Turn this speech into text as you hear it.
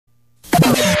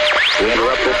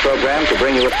program to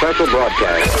bring you a special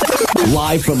broadcast.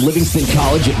 Live from Livingston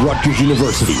College at Rutgers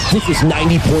University, this is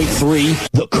 90.3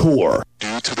 The Core.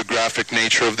 Due to the graphic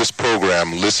nature of this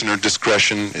program, listener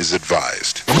discretion is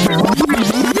advised.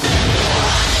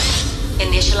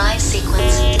 Initialize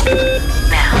sequence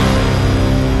now.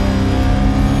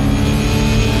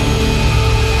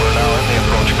 We're now in the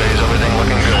approach phase. Everything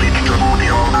looking good.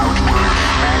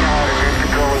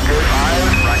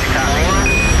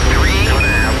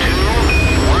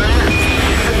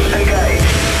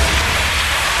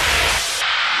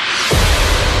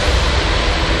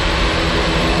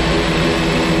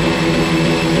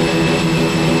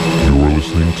 You're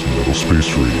listening to Metal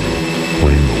Space Radio,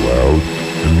 playing the loud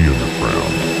and the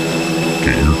underground.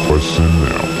 Get your requests in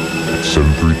now at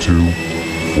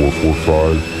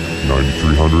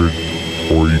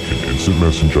 732-445-9300, or you can instant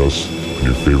message us on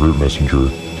your favorite messenger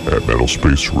at Metal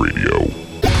Space Radio.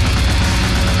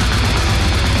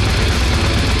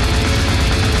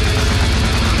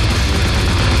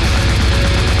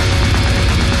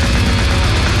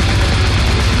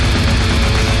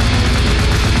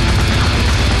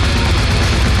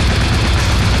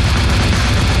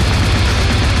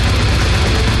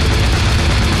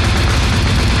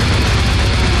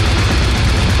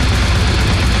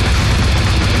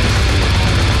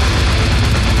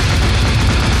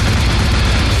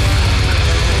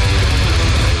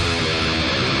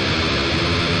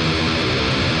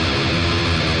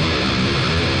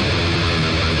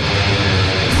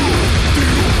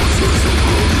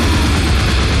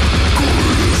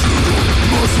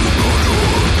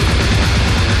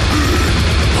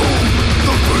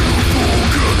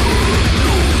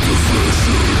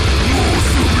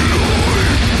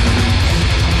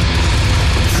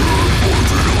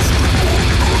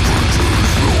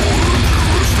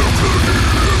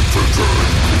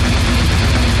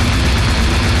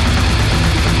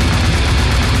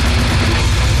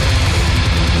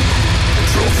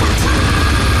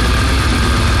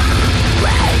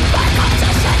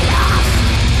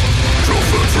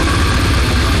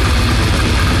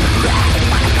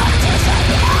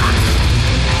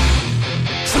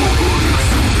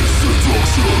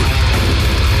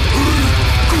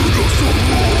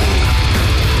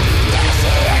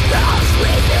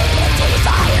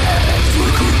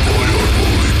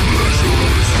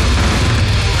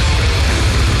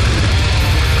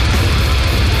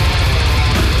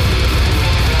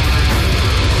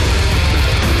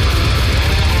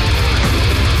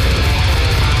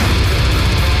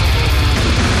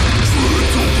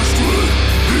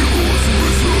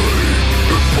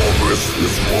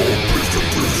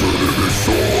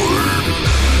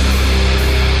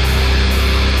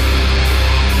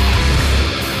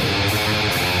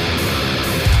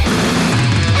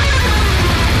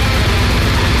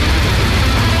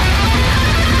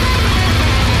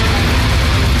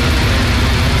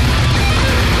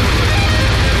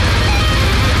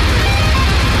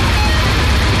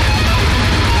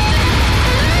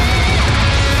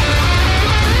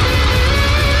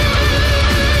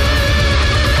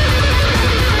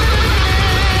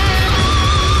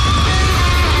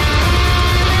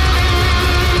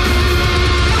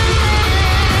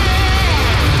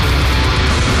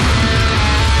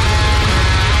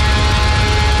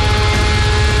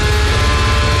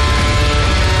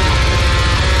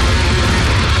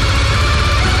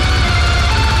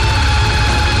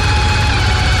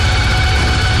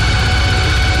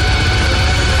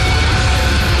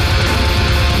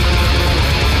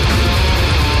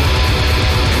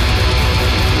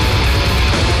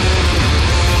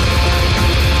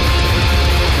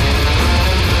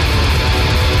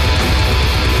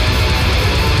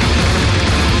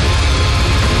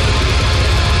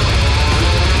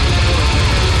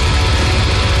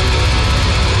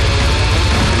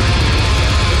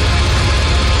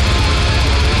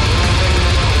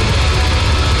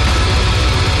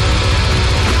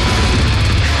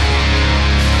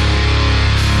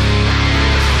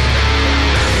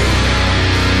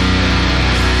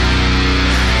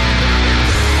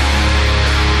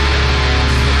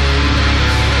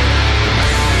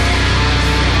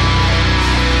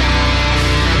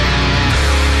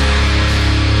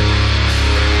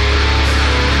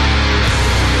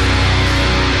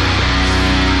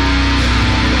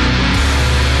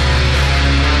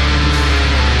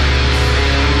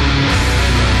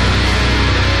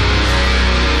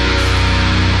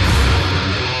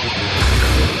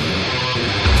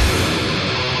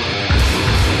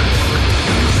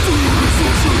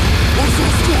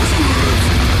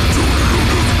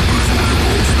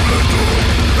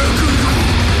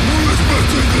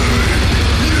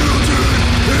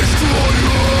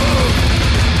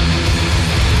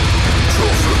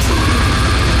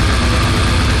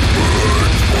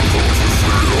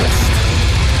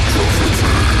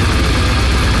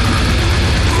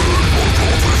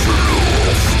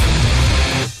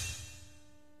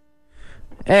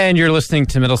 And you're listening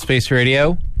to Middle Space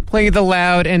Radio, playing the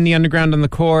loud and the underground on the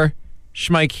core.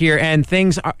 Schmike here, and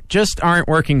things just aren't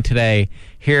working today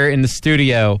here in the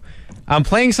studio. I'm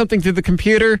playing something through the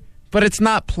computer, but it's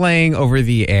not playing over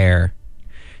the air.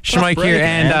 Schmike here,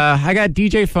 and I got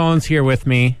DJ Phones here with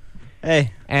me.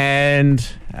 Hey. And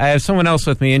I have someone else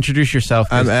with me. Introduce yourself.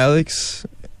 I'm Alex.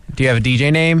 Do you have a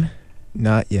DJ name?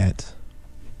 Not yet.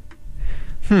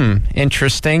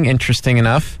 Interesting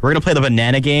enough. We're going to play the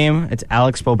banana game. It's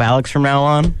Alex Bobalix from now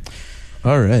on.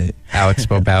 All right. Alex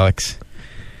Bobalix.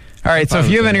 All right, so if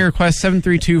you have any requests,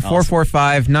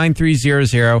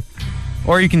 732-445-9300,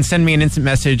 or you can send me an instant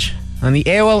message on the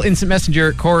AOL Instant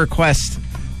Messenger core request,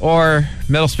 or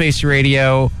Middle Space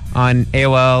Radio on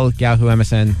AOL, Yahoo,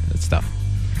 MSN, that stuff.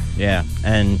 Yeah,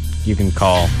 and you can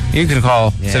call. You can call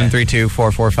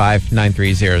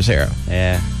 732-445-9300.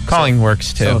 Yeah. Calling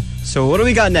works, too. So what do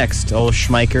we got next, old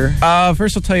Schmeiker?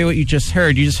 First, I'll tell you what you just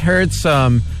heard. You just heard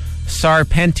some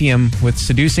Sarpentium with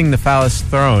Seducing the Phallus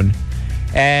Throne.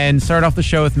 And start off the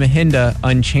show with Mahinda,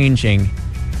 Unchanging.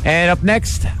 And up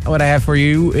next, what I have for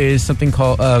you is something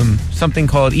called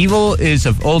Evil is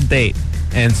of Old Date.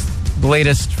 And it's the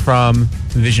latest from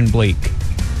Vision Bleak.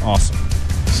 Awesome.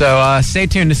 So stay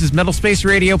tuned. This is Metal Space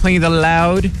Radio playing the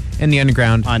loud and the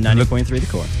underground. On 90.3 The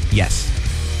Core. Yes.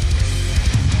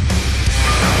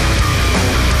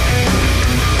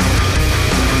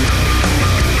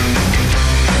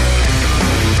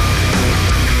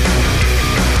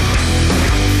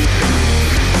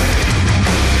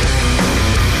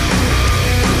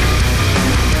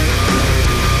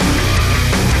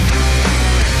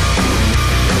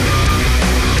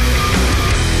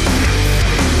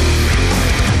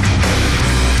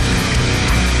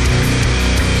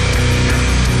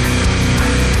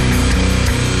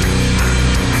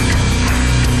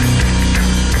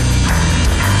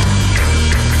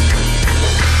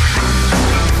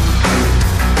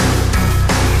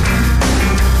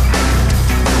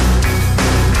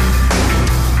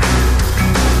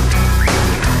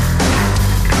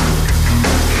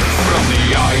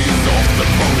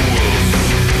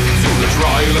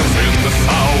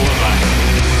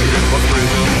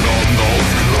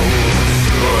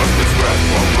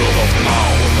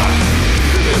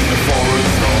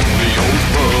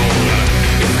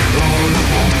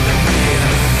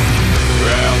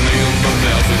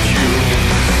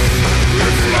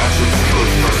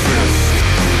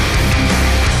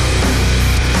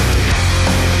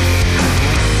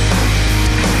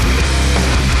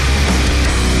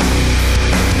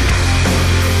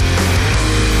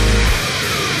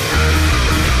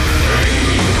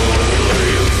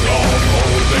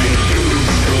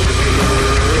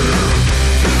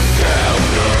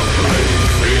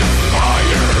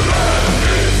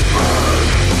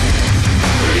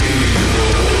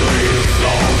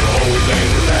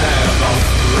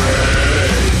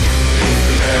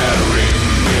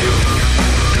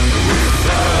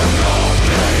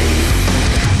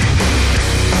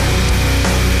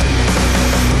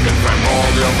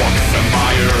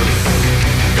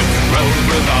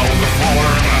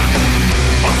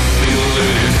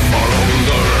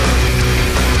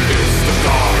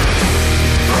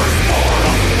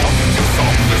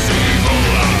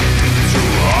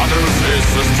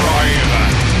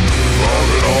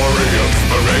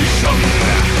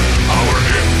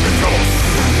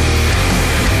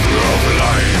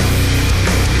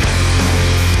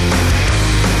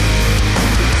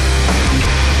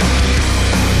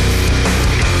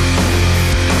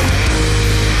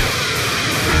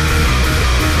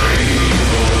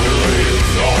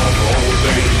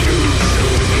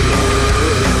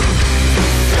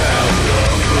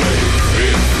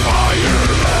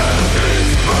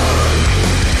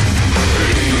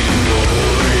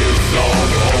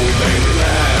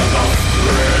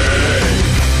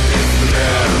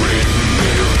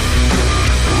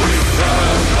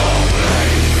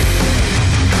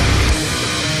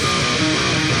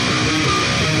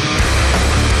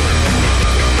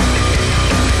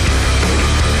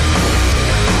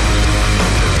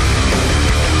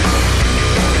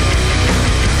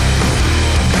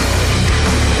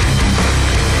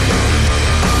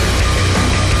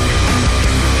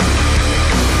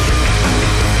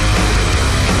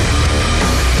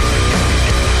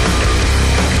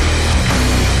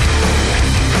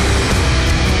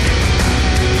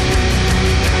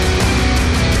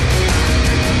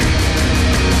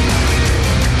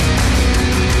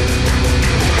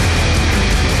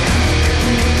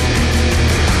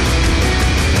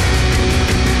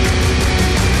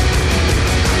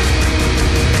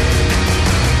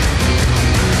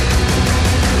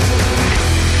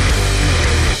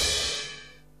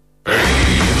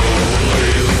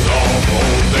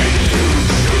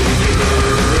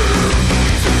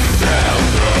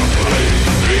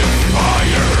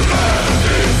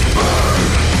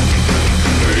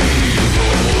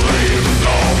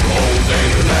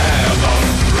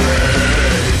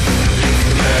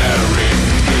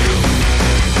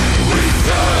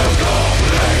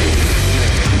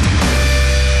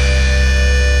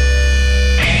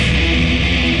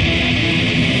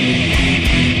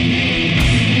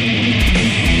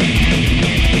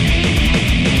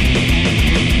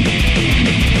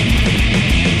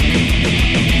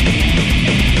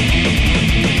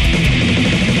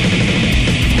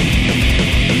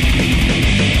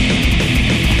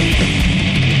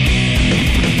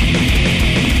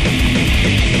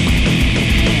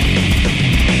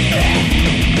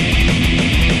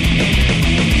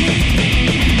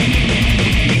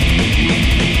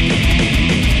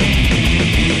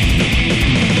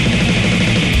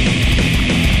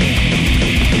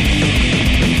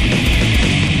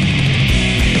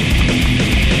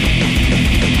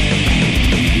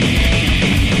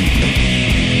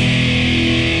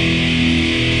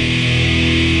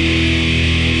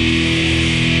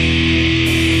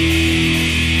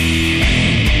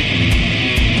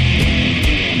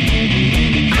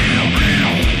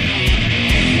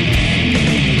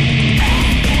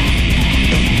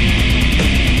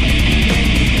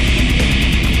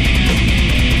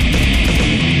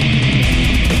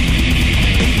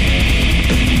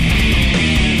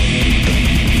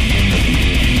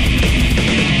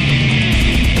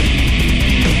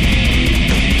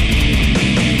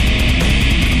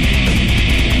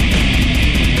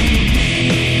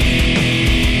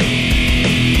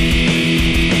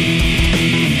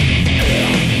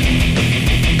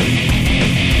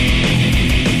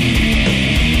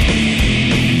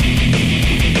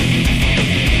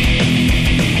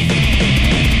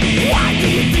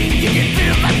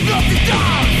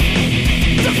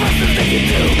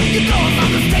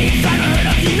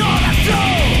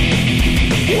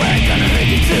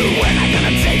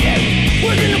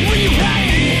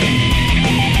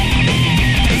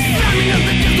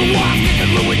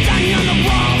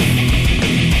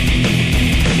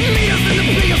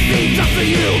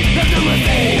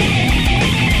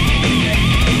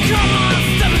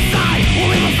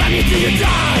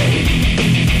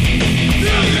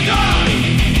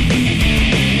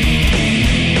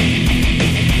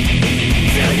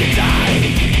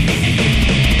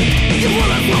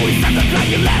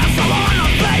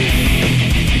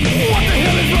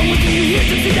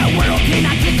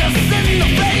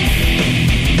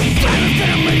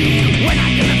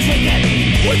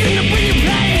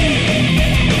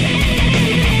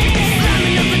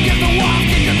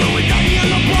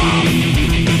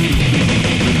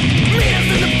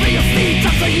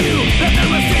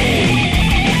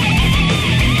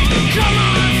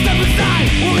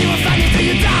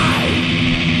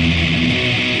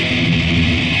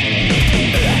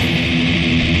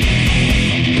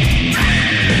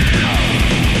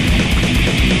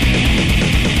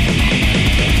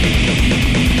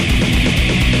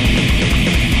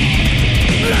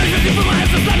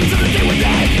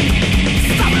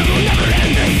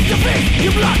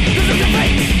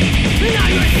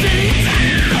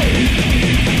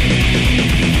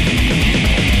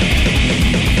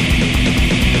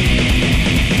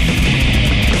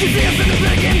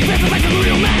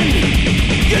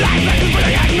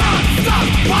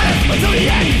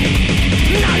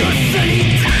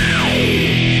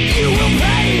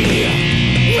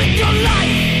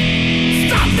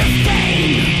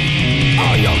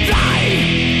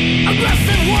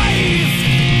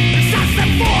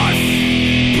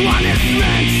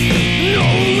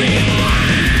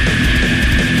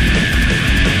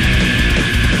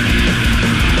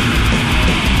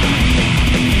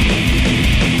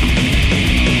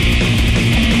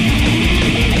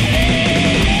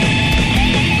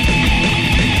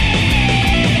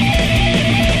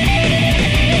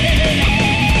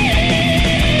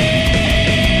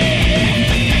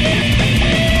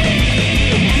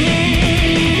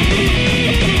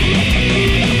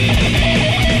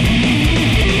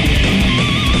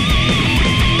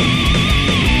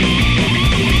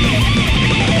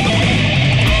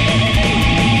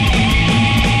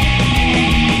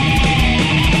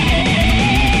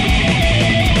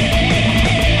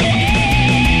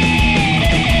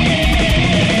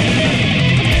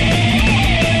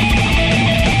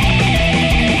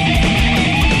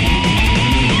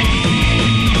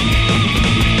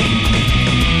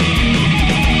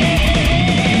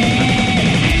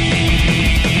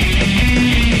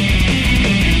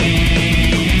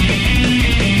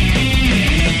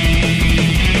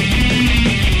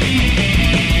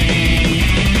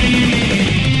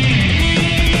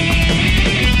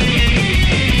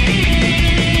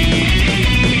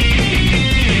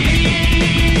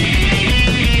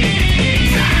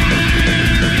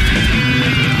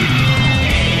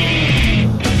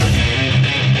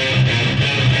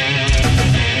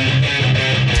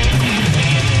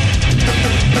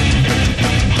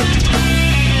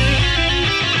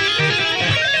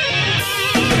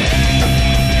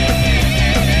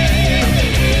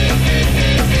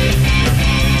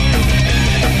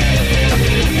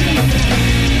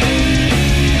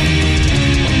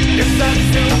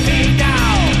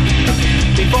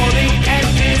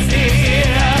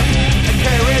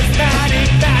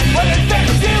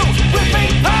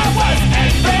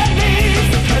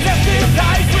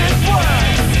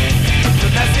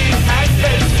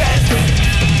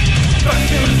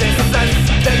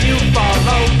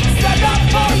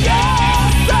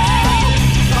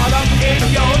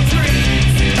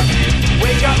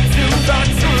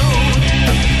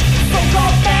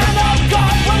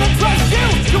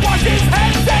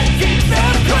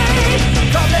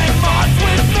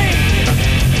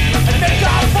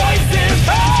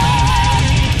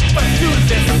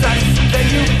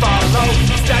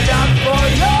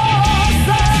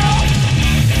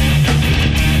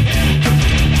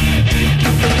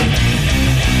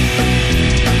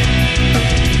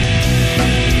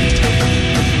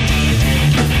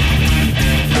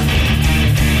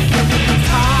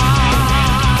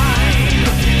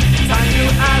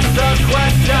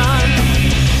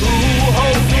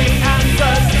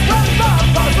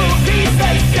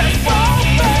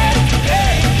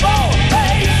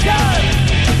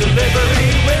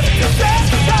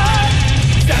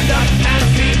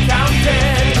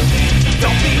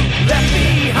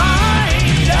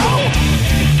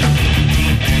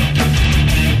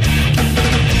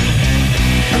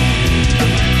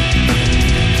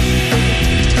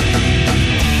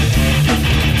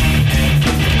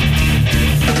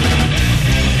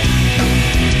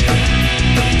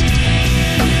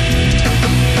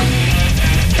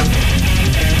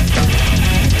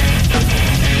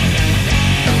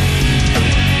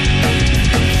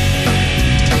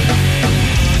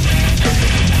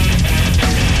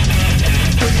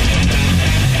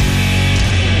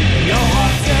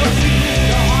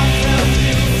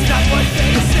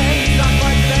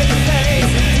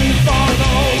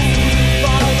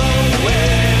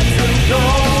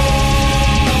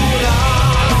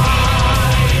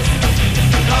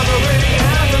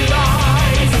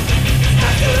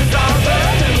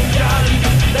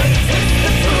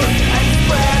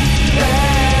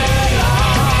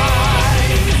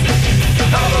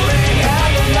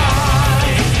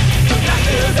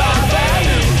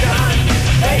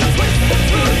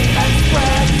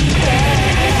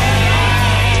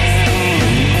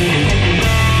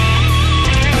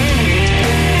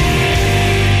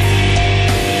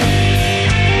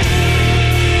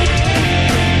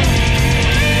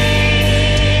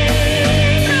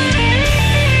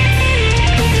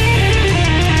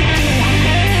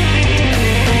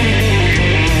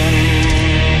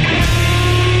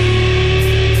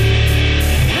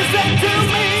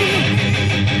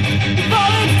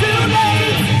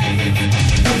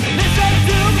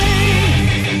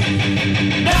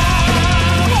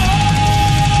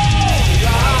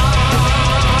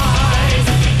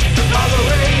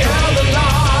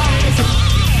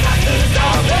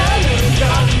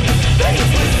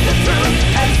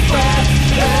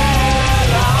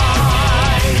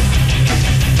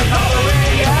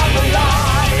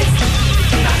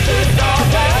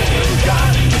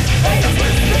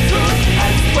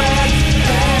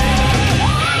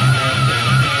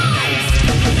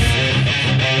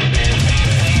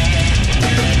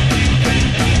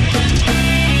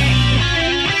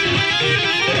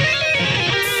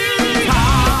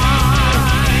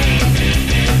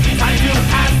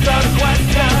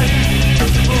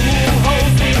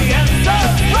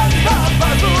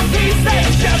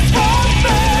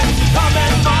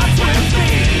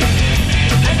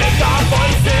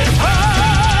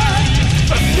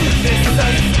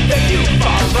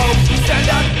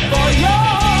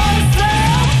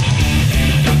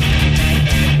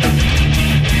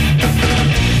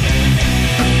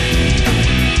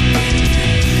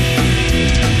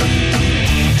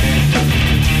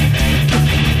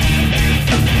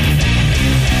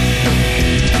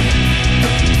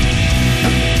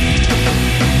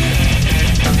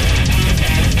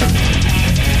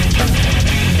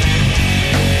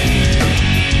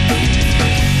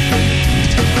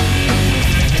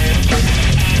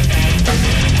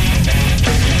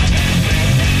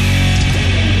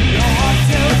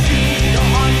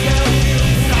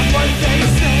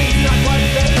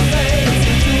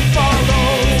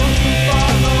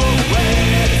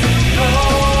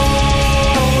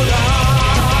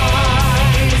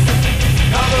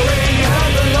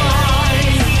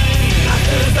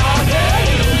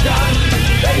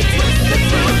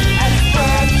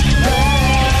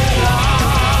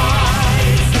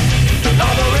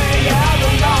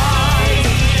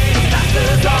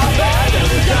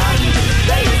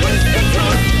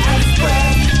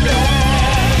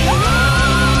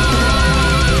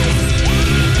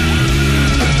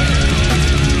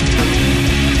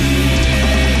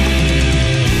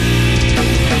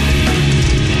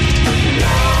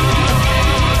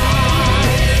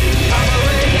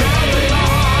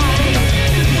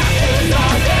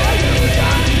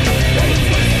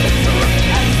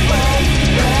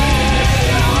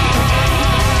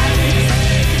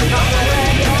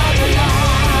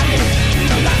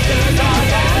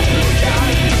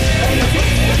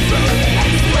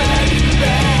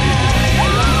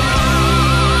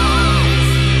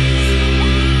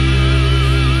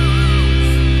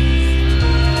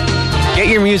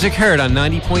 music heard on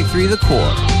 90.3 The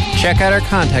Core. Check out our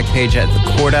contact page at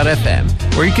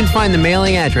thecore.fm, where you can find the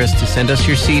mailing address to send us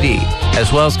your CD,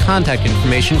 as well as contact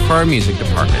information for our music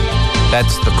department.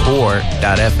 That's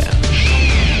thecore.fm.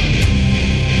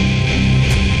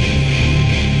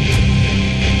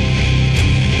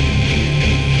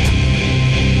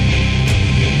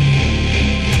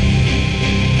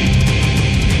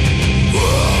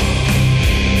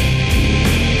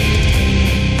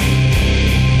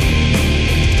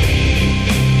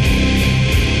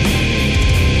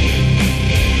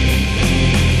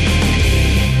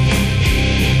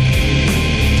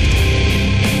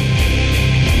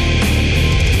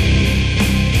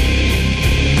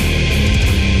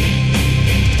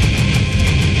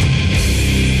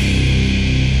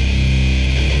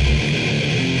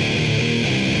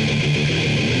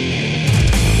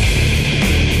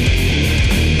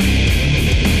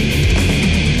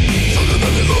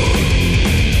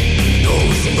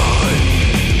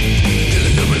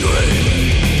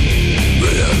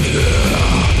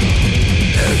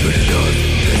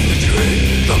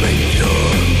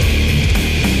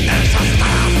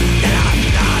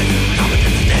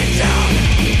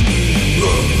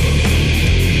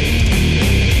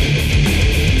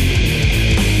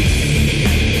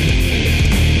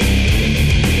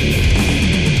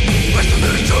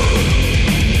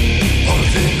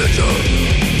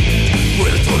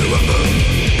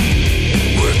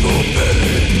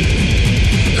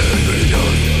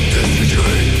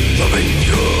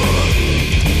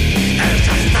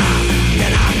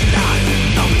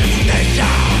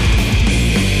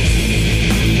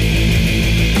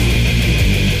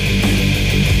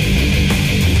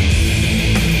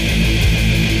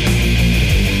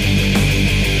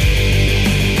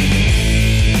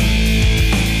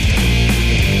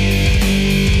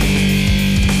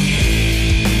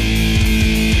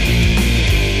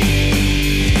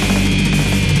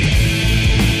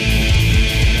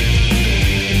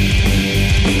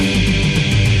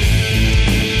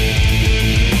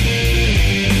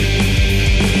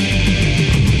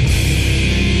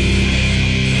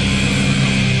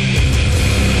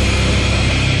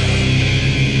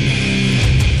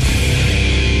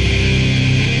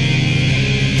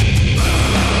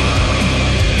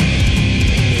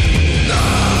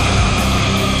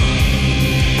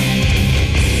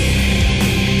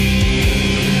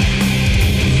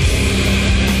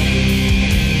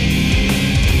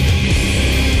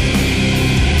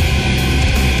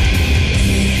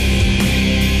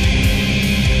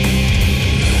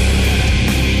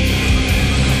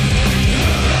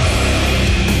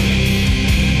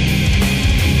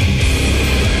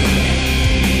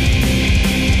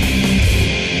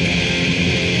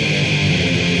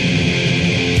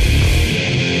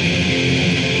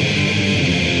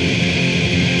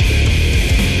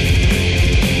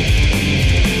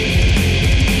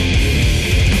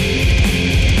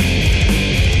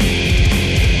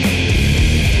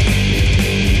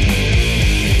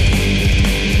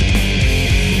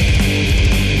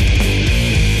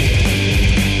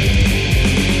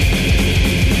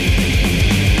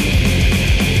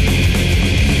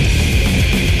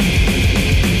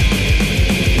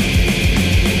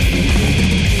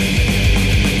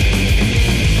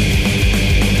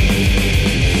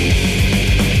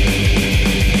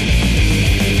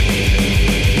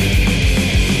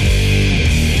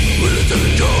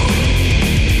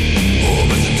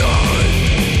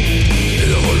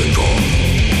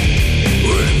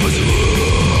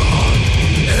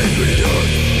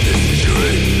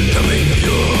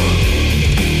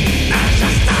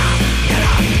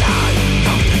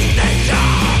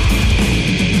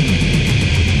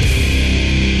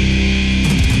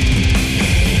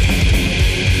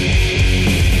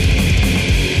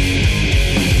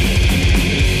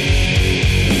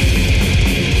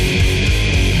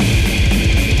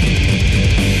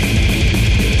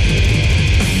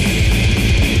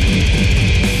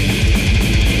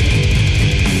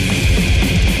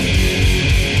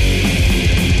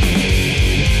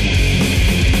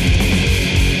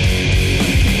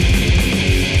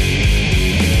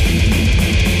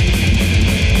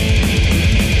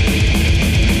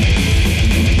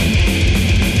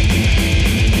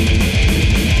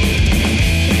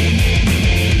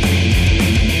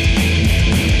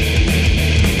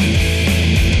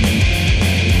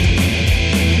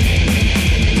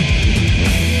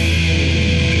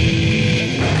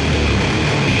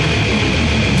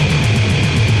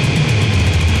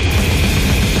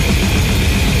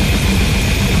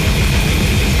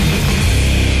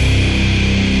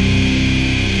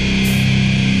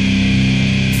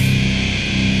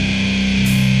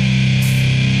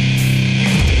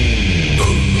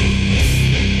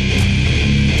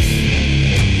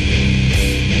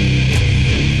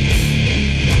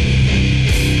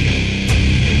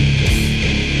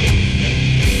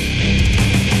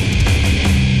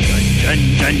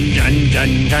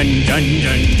 dun, dun, dun,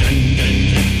 dun, dun, dun.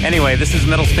 Anyway, this is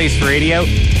Metal Space Radio.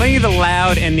 Playing you the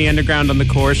loud and the underground on the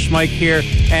core. Schmike here,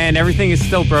 and everything is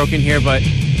still broken here, but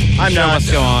I'm show not.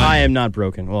 must go on. I am not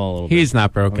broken. Well, a little bit. He's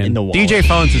not broken. I'm in the wall. DJ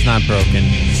Phones is not broken.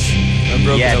 I'm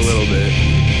broken Yes. a little bit.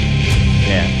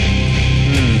 Yeah.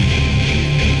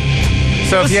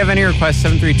 So if you have any requests,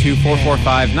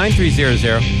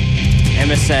 732-445-9300.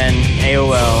 MSN,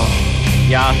 AOL,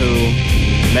 Yahoo,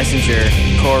 Messenger,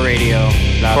 Core Radio.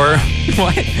 Or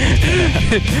what?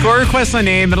 Core requests on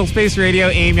AIM, Middle Space Radio,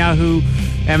 AIM, Yahoo,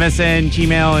 MSN,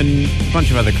 Gmail, and a bunch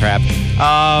of other crap.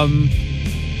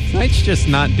 Tonight's just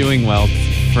not doing well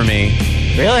for me.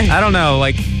 Really? I don't know.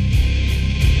 Like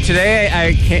today,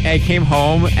 I came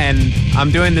home and I'm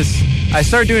doing this. I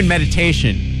started doing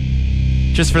meditation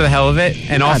just for the hell of it,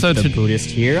 and Not also the to Buddhist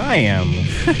here. I am.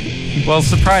 well,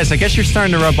 surprise. I guess you're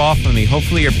starting to rub off on me.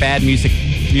 Hopefully, your bad music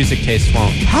taste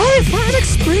won't. Polyphonic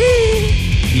spree.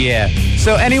 Yeah.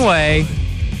 So anyway,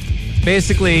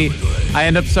 basically, I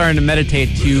end up starting to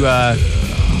meditate to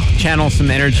channel some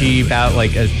energy about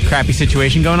like a crappy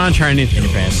situation going on, trying to In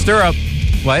your pants. stir up.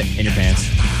 What? In your pants.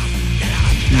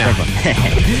 No.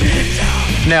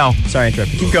 No. Sorry, I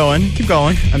interrupted. Keep going. Keep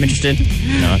going. I'm interested.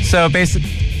 No. So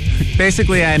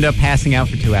basically, I end up passing out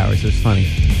for 2 hours. It was funny.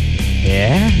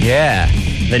 Yeah? Yeah.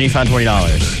 Then you found $20.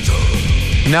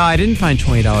 No, I didn't find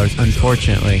 $20,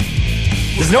 unfortunately.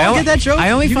 Does no one get that joke? I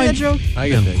only you find get that joke? I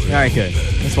get that. All right, good.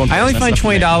 That's one. I only That's find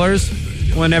enough for me.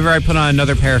 $20 whenever I put on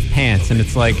another pair of pants, and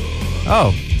it's like,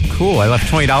 oh, cool, I left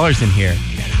 $20 in here.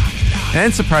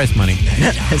 And surprise money.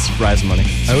 That's surprise money.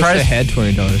 I wish I had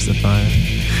 $20 to find.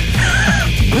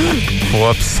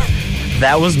 Whoops.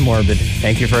 That was morbid.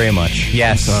 Thank you very much.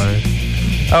 Yes. Sorry.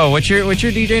 Oh, what's your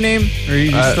DJ name? Or are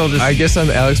you still just? I guess I'm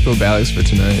Alex Bobalix for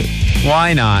tonight.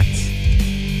 Why not?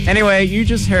 Anyway, you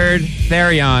just heard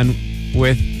Therion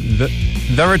with the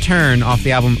Return off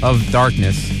the album Of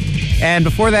Darkness, and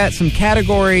before that, some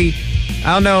category.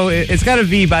 I don't know. It's got a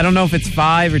V, but I don't know if it's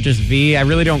 5 or just V. I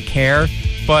really don't care.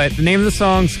 But the name of the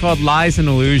song's called Lies and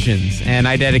Illusions, and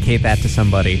I dedicate that to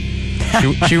somebody. They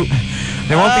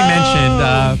won't be mentioned,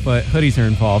 but hoodies are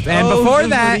involved. And before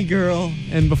that, girl.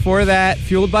 and before that,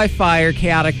 Fueled by Fire,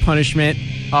 Chaotic Punishment,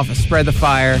 off of Spread the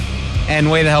Fire, and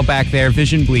way the hell back there,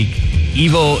 Vision Bleak,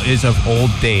 Evil is of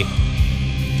Old Date.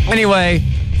 Anyway,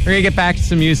 we're going to get back to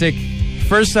some music.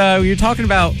 First, we were talking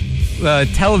about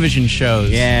television shows.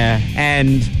 Yeah.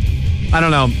 And, I don't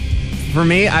know, for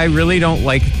me, I really don't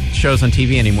like shows on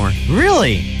TV anymore.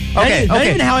 Really? Okay, Not okay.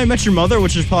 even How I Met Your Mother,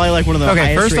 which is probably like one of the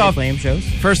highest first rated off, flame shows.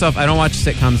 First off, I don't watch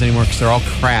sitcoms anymore because they're all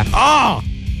crap. Oh!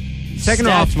 Second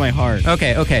Stabbed off, my heart.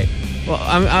 Okay.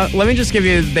 Well, let me just give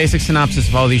you the basic synopsis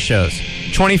of all these shows.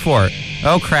 24.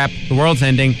 Oh, crap. The world's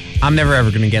ending. I'm never ever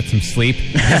going to get some sleep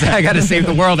because I got to save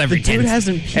the world every The dude 10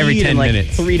 hasn't peed every 10 in like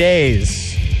minutes. 3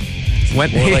 days.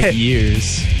 What? More like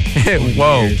years.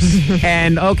 Whoa.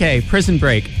 And, okay, Prison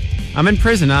Break. I'm in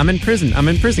prison. Prison. I'm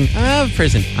back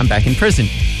in prison.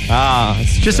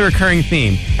 It's Just a recurring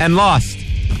theme. And Lost.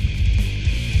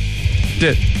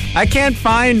 Dude, I can't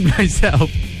find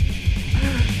myself.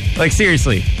 Like,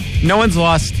 seriously. No one's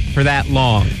lost for that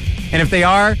long. And if they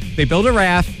are, they build a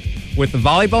raft with the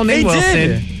volleyball named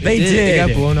Wilson. They did. They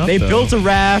got blown up, They though. built a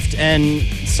raft, and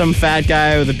some fat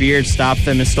guy with a beard stopped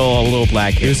them and stole a little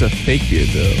black It kid. was a fake beard,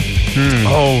 though.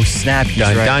 Oh, snap. He's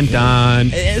Dun, right. dun,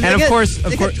 dun. And of course,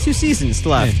 they got 2 seasons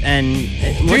left, and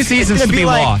Two seasons to be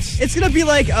like, lost. It's gonna be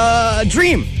like a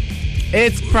dream.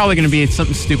 it's probably going to be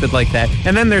something stupid like that.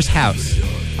 And then there's House.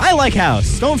 I like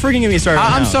House. Don't freaking get me started. on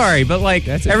I'm House. sorry, but like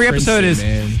That's a every episode Princeton,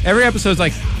 is man. every episode's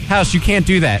like, House, you can't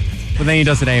do that. But then he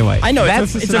does it anyway. I know That's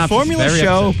it's the a synopsis of formula every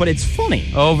show, episode. but it's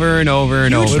funny. Over and over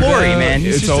and Huge over. Lori, man.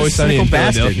 He's It's just a Always Sunny in cynical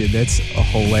bastard. Philadelphia. That's a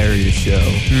hilarious show.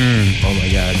 Oh my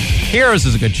god. Heroes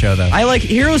is a good show, though. I like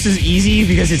Heroes is easy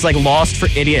because it's like Lost for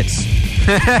idiots.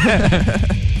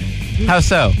 How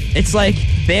so? It's like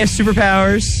they have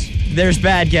superpowers. There's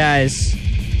bad guys,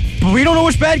 but we don't know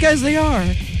which bad guys they are.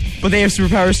 But they have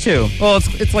superpowers too. Well,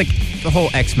 it's like the whole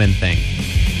X-Men thing.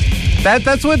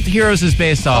 That's what Heroes is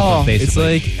based off of,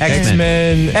 basically. It's like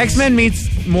X-Men. X-Men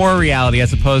meets more reality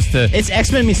as opposed to... It's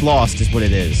X-Men meets Lost is what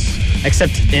it is,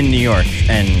 except in New York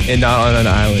And not on an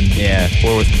island. Yeah.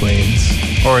 Or with planes.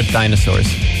 Or dinosaurs.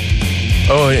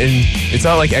 Oh, and it's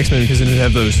not like X-Men because it doesn't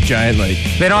have those giant, like...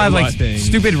 They don't have, like, robot things.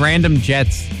 stupid random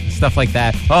jets, stuff like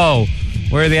that. Oh,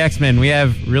 we're the X-Men. We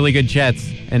have really good jets,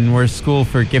 and we're a school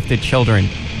for gifted children.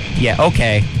 Yeah,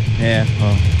 okay. Yeah.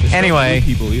 Well. There's Anyway. no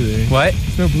blue people either. What?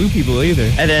 There's no blue people either.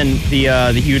 And then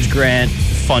the huge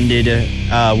grant-funded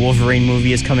Wolverine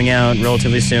movie is coming out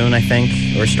relatively soon, I think,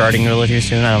 or starting relatively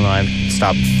soon. I don't know. I've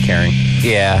stopped caring.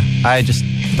 Yeah, I just...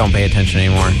 don't pay attention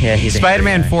anymore. Yeah, he's a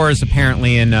Spider-Man hairy guy. 4 is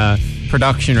apparently in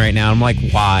production right now. I'm like,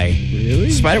 why?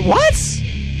 Really? What?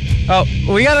 Oh,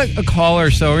 we got a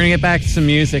caller, so we're going to get back to some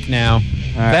music now.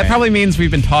 That right. probably means we've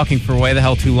been talking for way the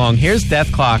hell too long. Here's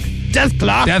Death Clock. Death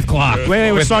Clock? Death Clock.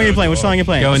 Wait, which song are you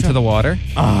playing? Go Into the Water.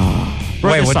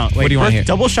 Birthday what- song. what do you wanna hear?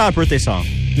 Double shot birthday song.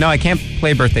 No, I can't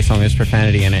play birthday song. There's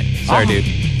profanity in it. Sorry, dude.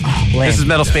 Lame. This is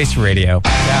Metal Space Radio.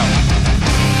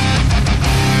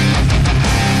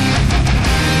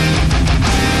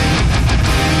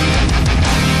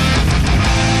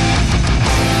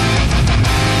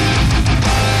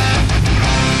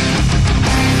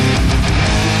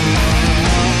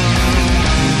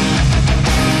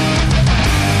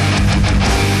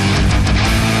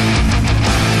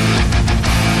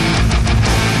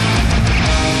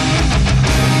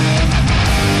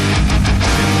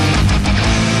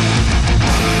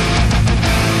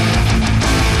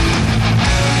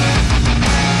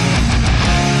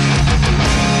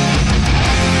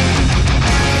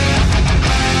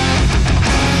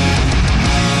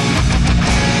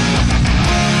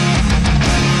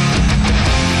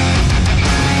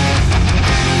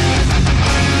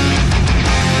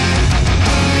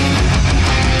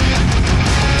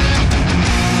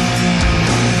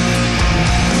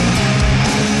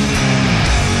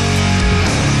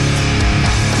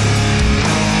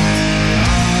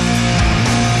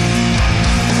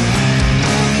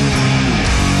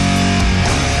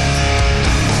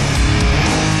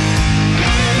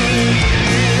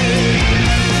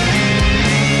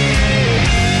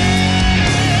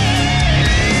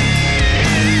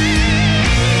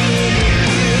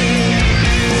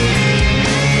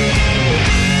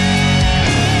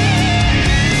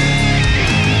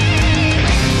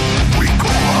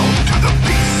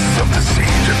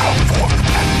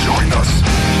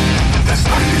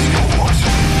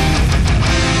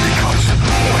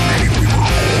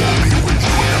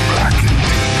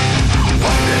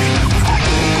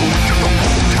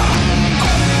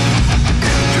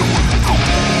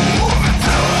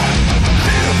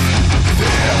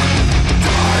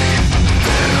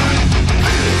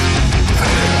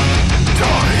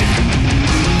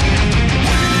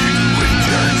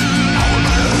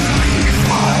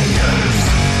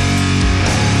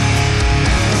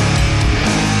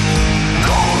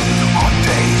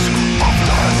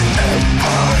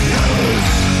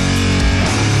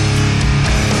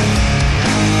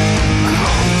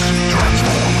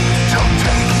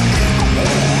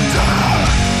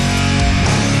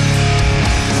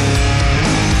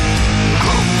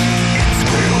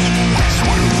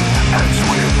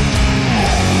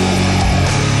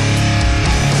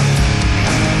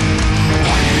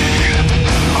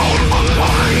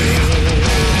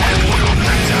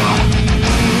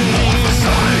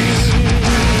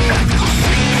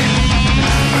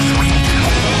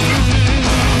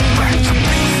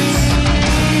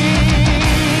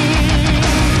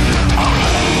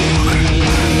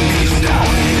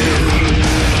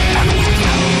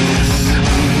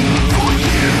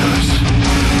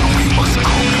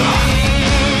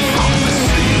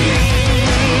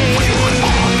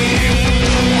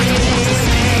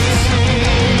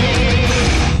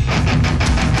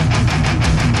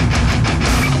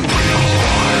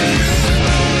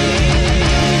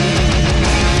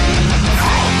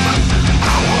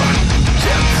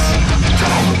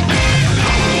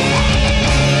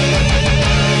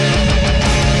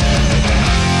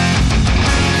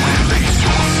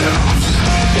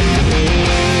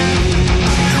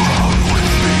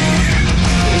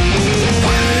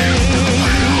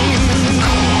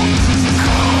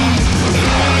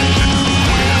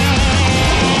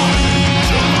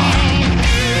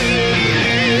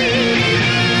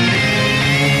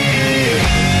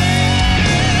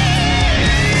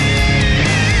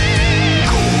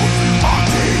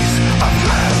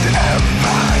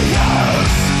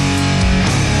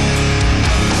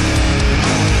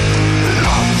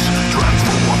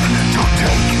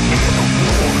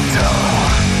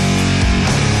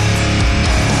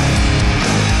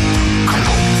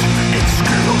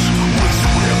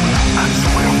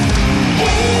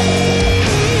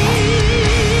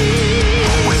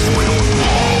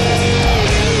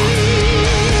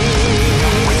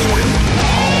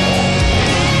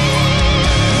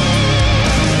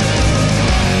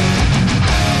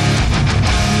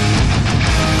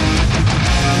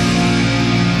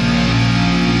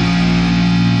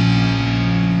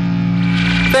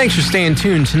 Thanks for staying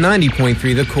tuned to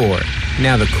 90.3 The Core.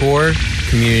 Now the Core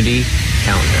Community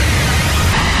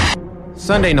Calendar.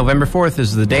 Sunday, November 4th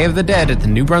is the Day of the Dead at the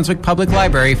New Brunswick Public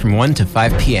Library from 1 to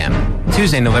 5 p.m.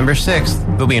 Tuesday, November 6th,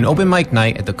 there'll be an open mic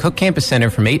night at the Cook Campus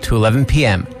Center from 8 to 11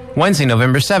 p.m. Wednesday,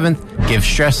 November 7th, Give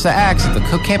Stress the Axe at the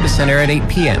Cook Campus Center at 8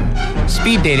 p.m.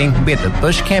 Speed Dating will be at the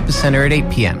Bush Campus Center at 8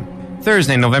 p.m.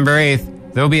 Thursday, November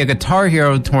 8th, there will be a Guitar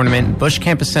Hero tournament at Bush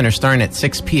Campus Center starting at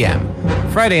 6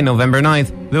 p.m. Friday, November 9th,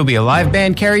 there will be a live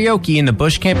band karaoke in the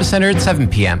Bush Campus Center at 7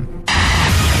 p.m.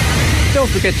 Don't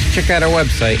forget to check out our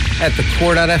website at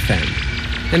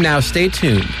thecore.fm. And now stay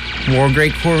tuned. More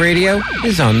great Core Radio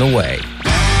is on the way.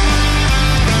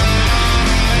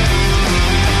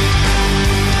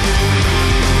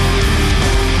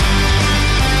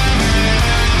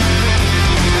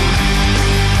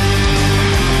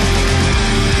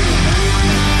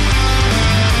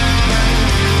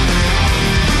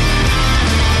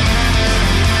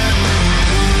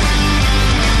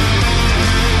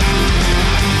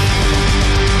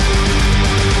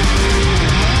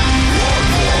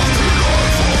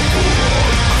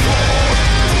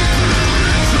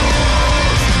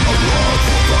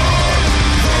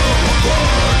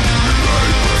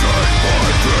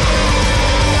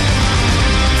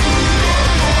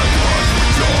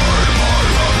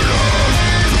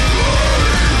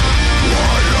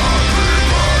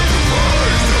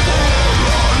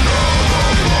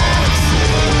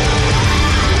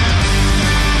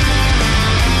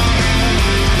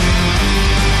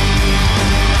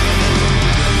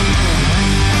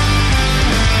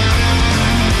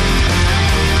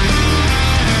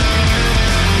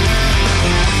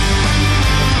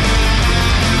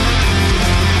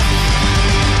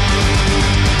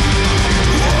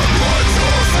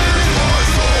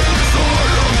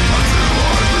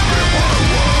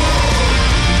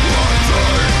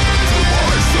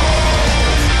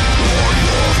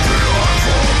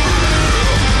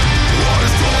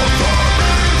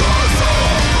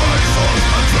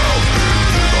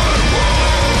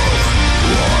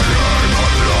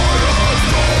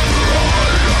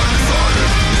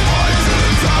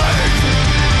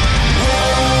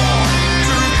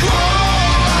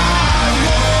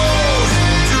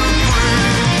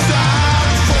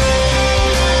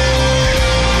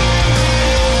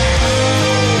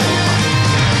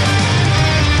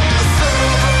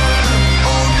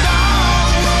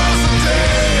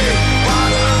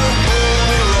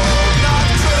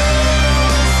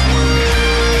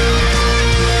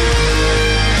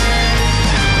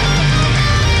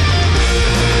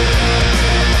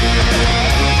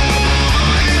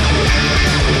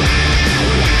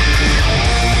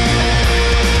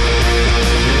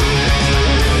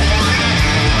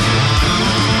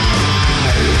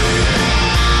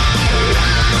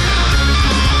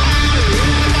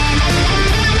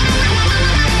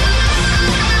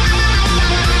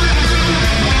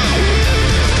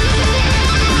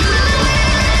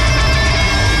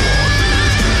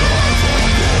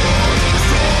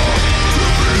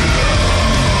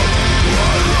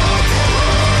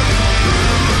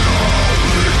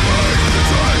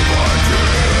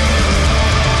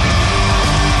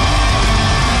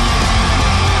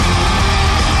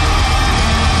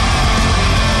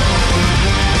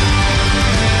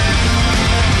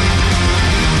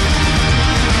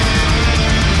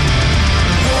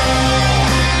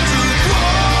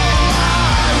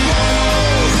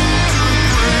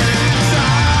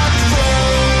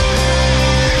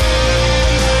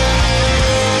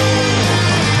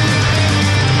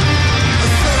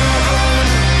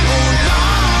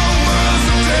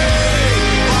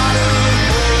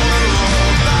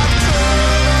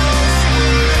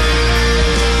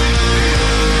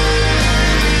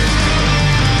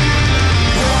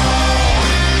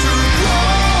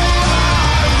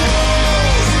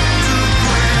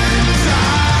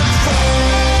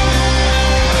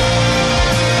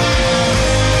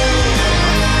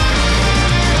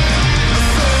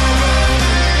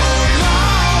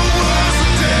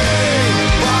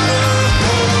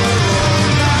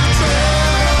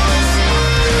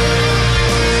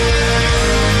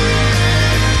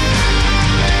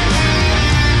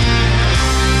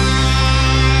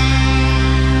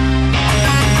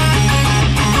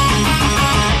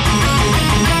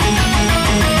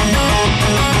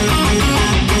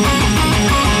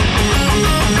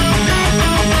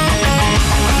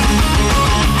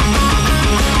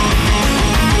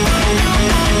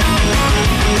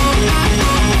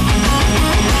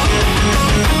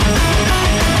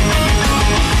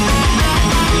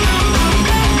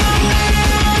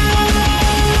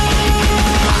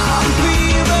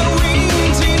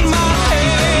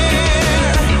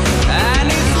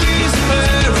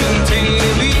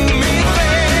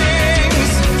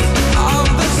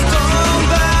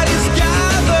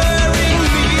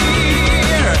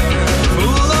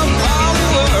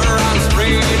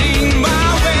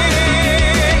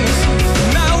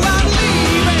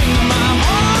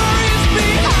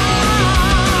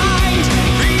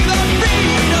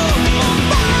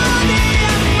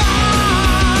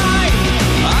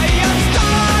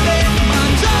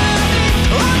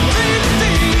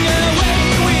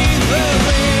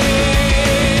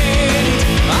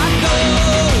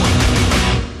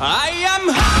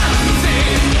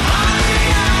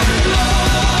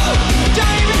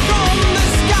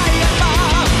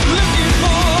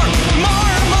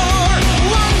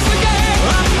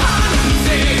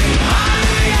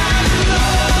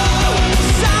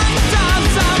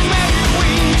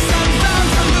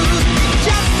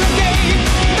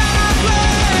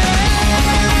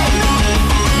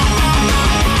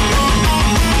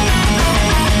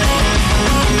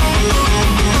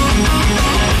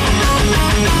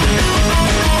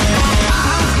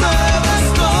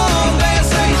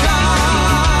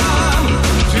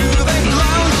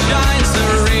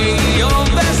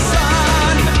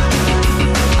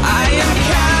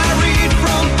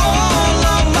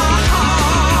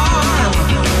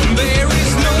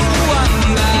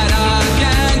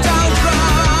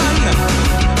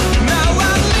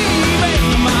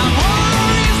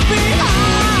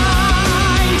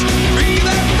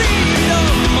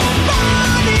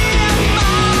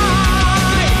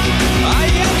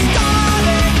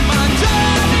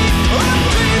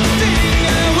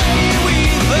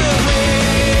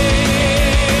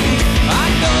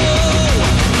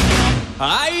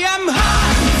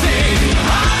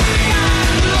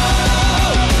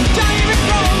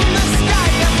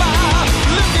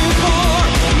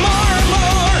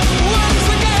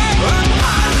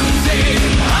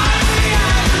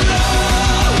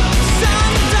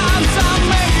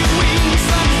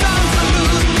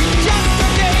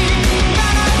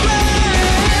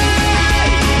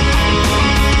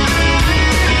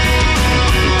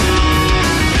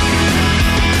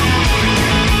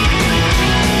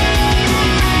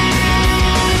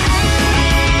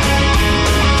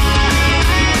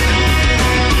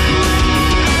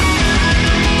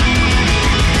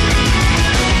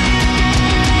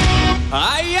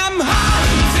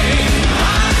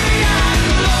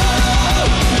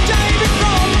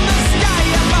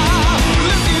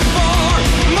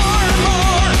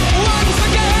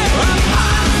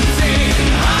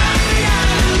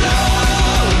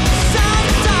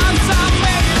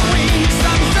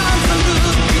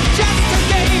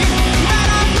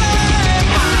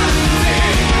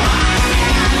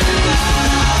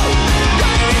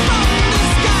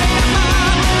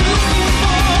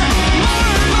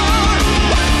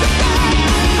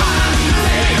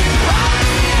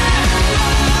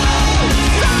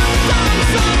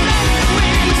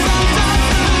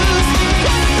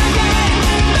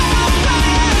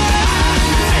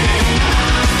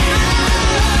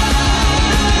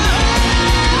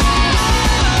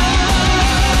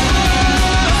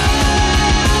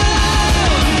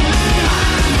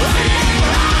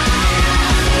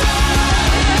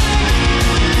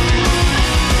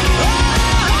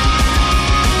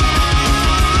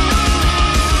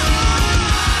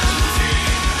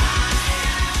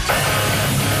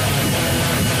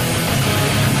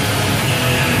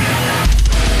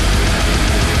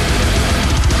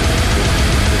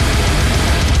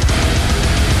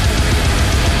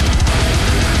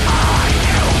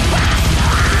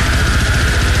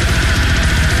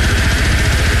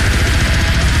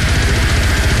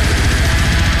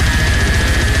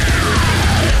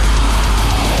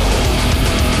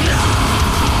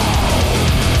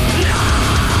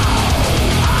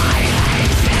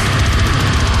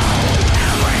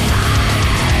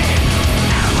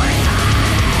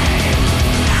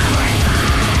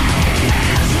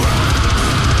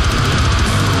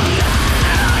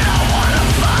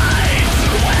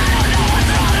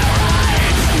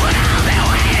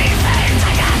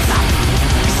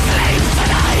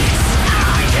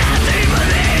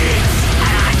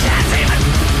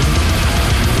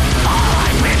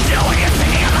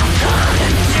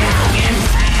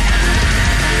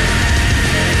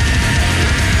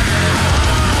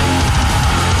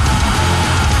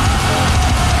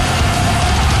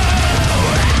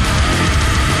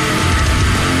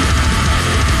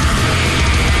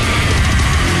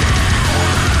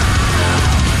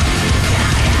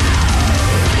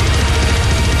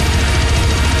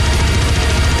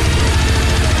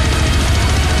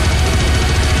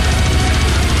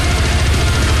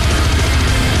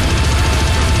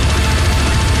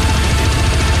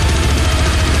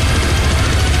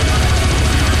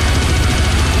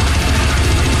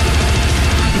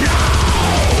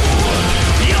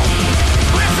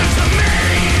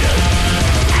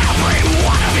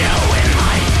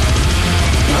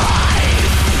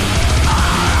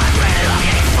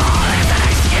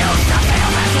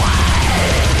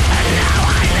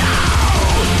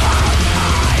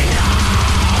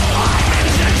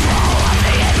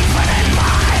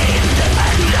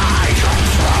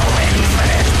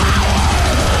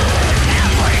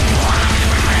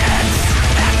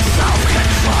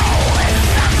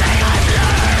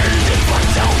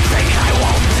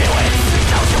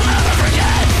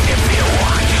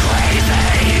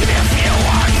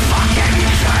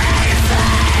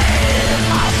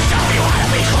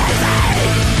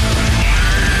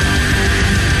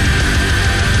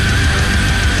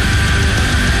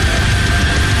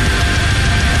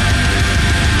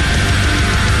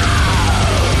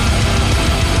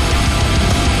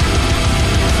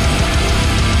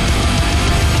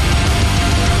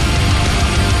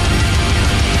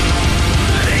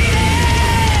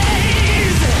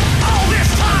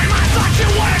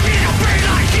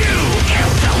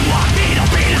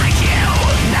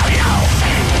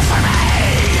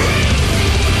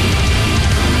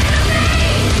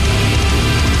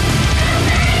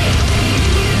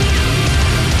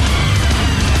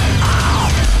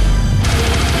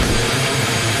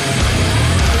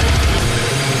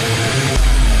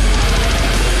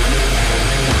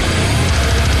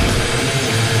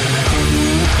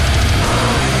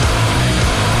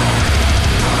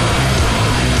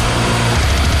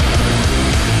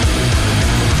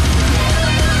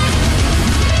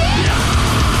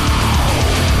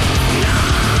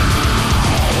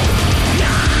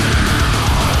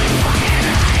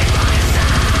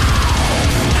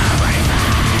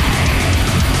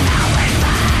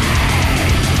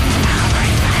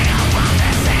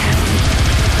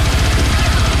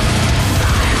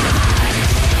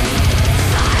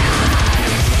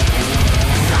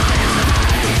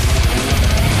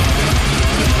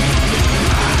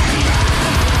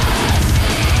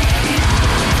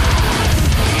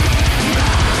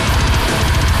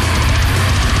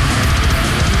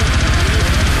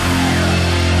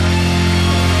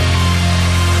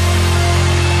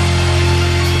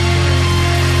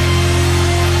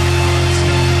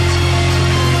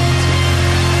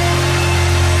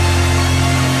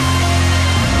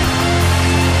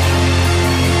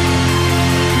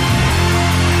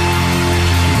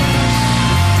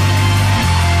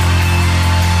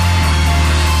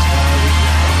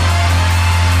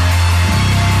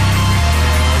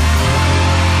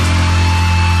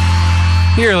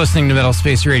 You're listening to Metal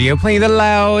Space Radio, playing the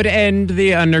loud and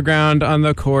the underground on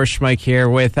the core. Schmike here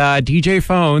with DJ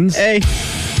Phones. Hey.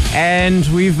 And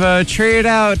we've traded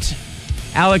out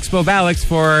Alex Bobalix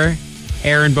for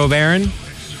Aaron Bobaron.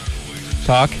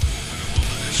 Talk.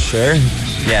 Sure.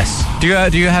 Yes. Do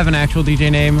you have an actual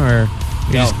DJ name, or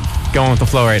you're just going with the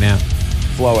flow right now?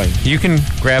 Flowing. You can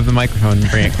grab the microphone and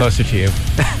bring it closer to you.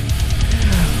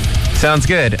 Sounds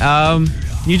good.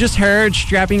 You just heard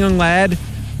Strapping Young Lad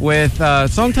with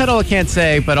song title I can't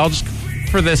say, but I'll just,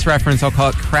 for this reference, I'll call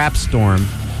it Crap Storm.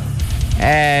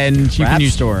 And you can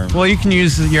use Storm. Well, you can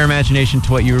use your imagination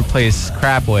to what you replace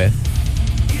crap with.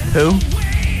 Who?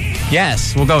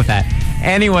 Yes, we'll go with that.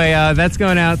 Anyway, that's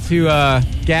going out to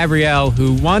Gabrielle,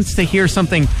 who wants to hear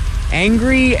something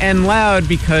angry and loud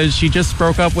because she just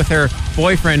broke up with her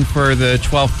boyfriend for the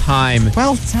 12th time.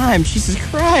 12th time? Jesus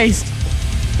Christ.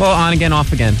 Well, on again,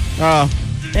 off again. Oh.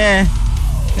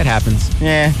 It happens.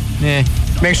 Yeah.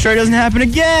 Make sure it doesn't happen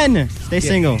again. Stay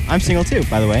single. I'm single too,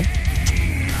 by the way.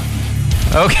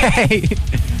 Okay.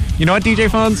 You know what,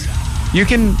 DJ Phones? You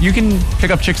can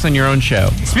pick up chicks on your own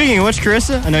show. Speaking of which,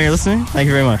 Carissa, I know you're listening. Thank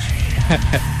you very much.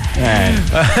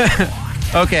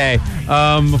 Okay.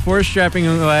 Before Strapping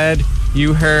Young Lad,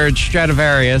 you heard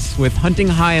Stradivarius with Hunting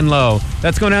High and Low.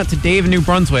 That's going out to Dave in New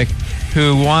Brunswick,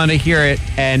 who wanted to hear it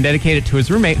and dedicate it to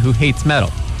his roommate who hates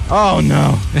metal. Oh,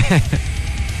 no.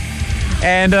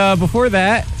 And before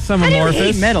that, some Amorphous. How do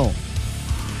you hate metal?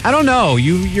 I don't know.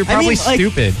 You're probably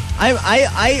stupid.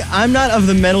 I'm not of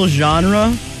the metal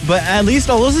genre, but at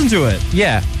least I'll listen to it.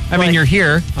 Yeah. I mean, you're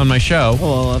here on my show. Oh,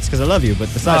 well, that's because I love you,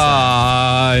 but besides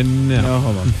that. No. No,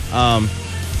 hold on.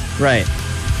 Right.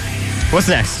 What's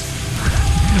next?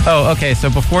 Oh, okay. So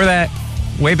before that,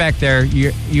 way back there,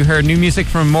 you heard new music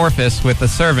from Amorphous with The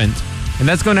Servant. And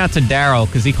that's going out to Daryl,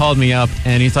 because he called me up,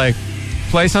 and he's like,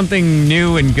 play something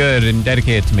new and good and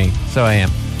dedicate it to me. So I am.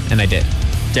 And I did.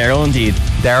 Daryl indeed.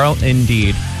 Daryl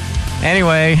indeed.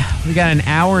 Anyway, we got an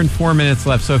hour and 4 minutes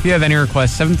left. So if you have any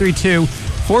requests,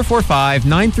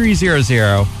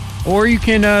 732-445-9300. Or you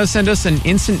can send us an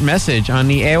instant message on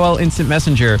the AOL Instant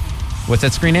Messenger. What's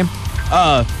that screen name?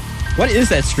 What is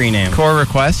that screen name? Core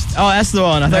Request. Oh, that's the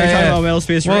one. I thought you were talking about Metal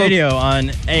Space Radio on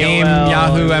AOL, AIM,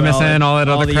 Yahoo, MSN, all that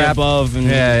other crap. Above and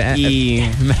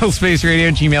Metal Space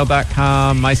Radio,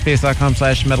 gmail.com, myspace.com/Metal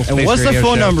Space Radio. And what's the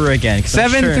phone number again?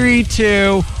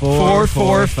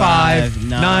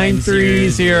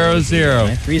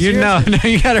 732-445-9300. You know,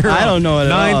 you got it wrong. I don't know it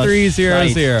at all.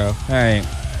 9300. All right.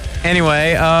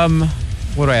 Anyway,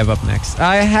 what do I have up next?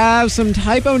 I have some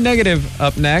Typo Negative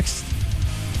up next.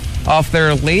 Off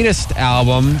their latest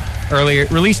album,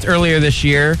 released earlier this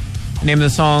year. The name of the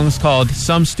song is called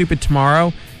Some Stupid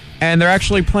Tomorrow. And they're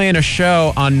actually playing a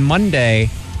show on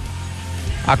Monday,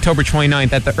 October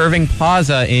 29th, at the Irving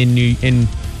Plaza in New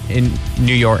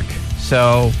York.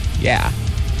 So, yeah.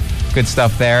 Good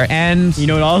stuff there. And you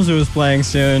know what also is playing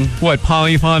soon? What,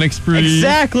 Polyphonic Spree?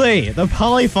 Exactly! The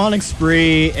Polyphonic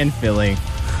Spree in Philly.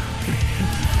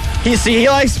 He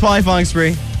likes Polyphonic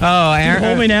Spree. Oh, Aaron.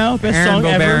 Hold Me Now, best Aaron song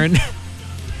Bobaron ever.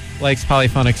 Likes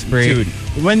Polyphonic Spree. Dude,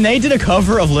 when they did a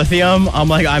cover of Lithium, I'm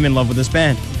like, I'm in love with this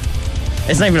band.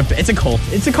 It's not even it's a cult.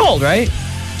 It's a cult, right?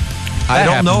 I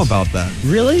don't know about that.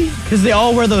 Really? Because they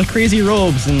all wear those crazy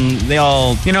robes and they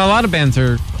all... You know, a lot of bands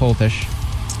are cultish.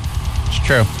 It's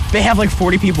true. They have like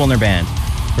 40 people in their band.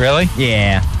 Really?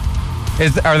 Yeah.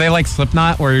 Are they like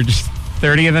Slipknot, where just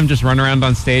 30 of them just run around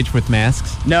on stage with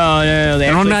masks? No. They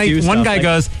actually do one stuff guy like,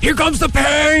 goes, "Here comes the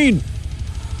pain!"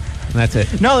 And that's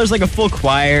it. No, there's like a full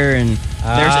choir and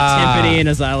there's a timpani and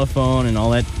a xylophone and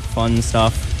all that fun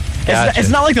stuff. Gotcha. It's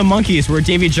not like the Monkees where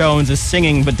Davy Jones is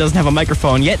singing but doesn't have a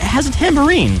microphone, yet has a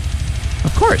tambourine.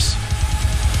 Of course.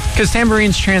 Because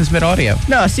tambourines transmit audio.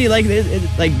 No, see, like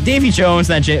Davy Jones,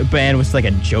 that band was like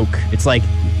a joke. It's like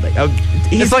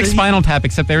it's like Spinal Tap,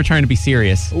 except they were trying to be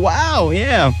serious. Wow,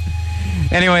 yeah.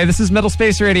 Anyway, this is Metal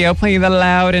Space Radio, playing the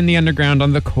loud and the underground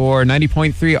on the core.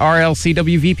 90.3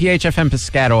 RLCW VPH FM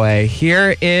Piscataway.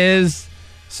 Here is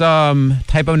some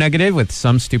Typo Negative with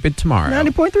Some Stupid Tomorrow.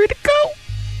 90.3 to go.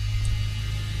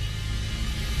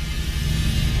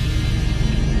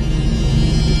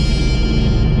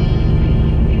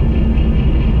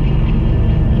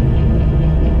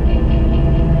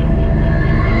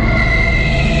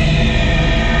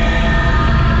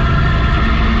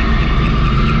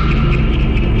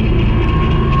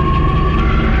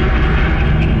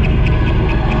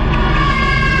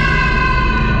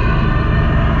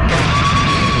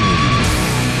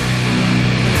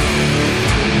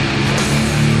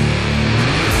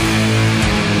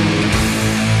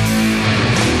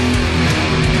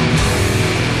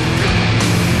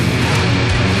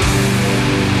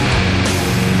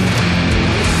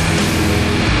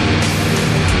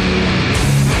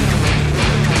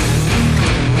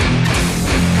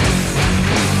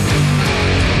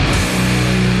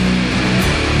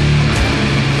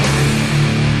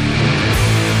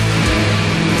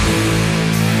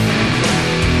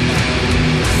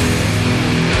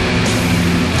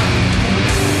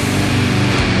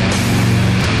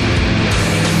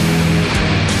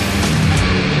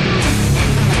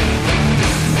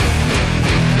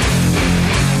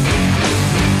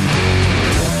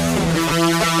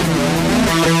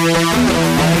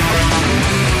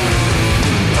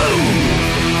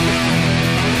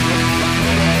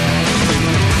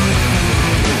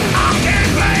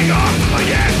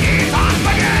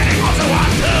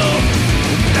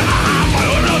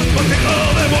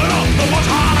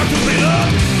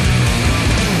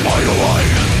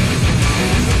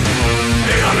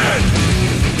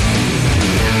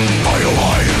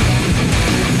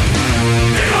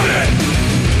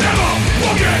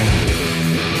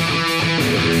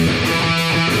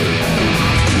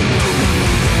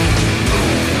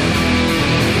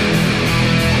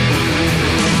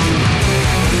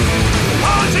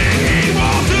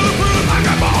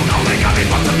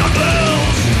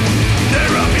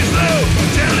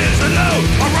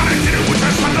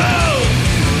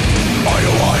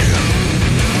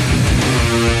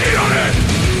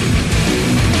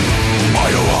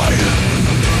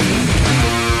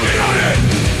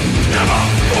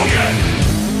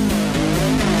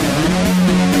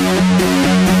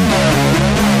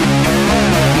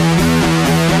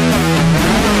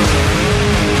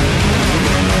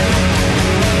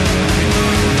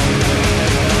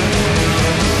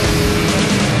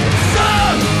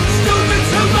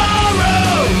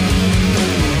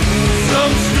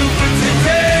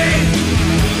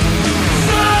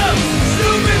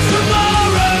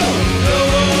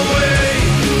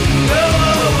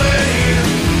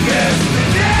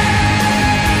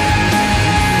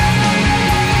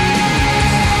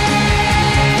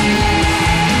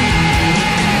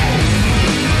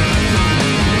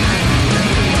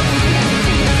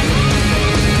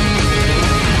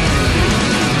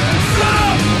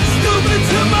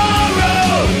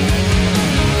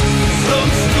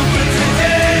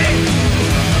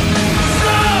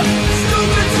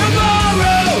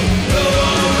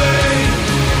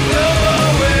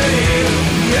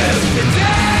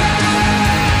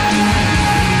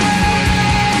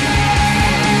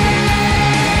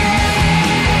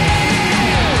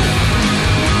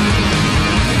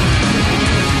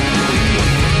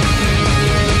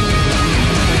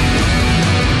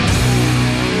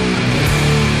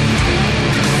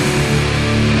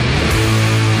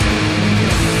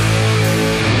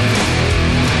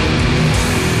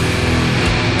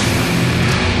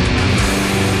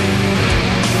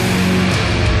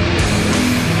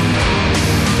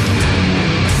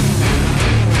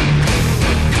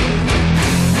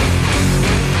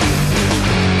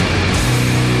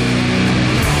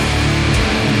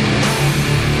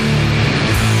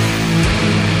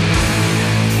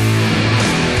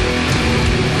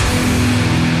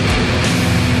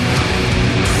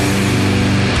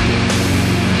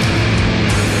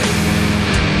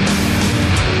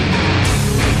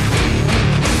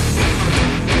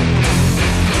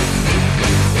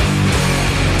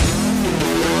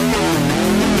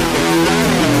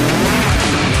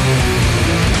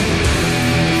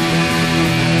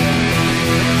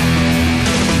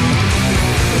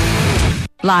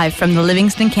 live from the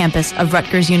Livingston campus of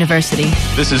Rutgers University.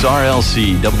 This is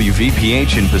RLC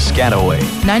WVPH in Piscataway.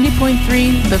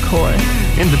 90.3 The Core.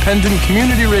 Independent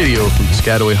community radio from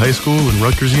Piscataway High School and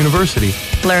Rutgers University.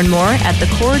 Learn more at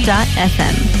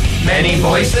thecore.fm. Many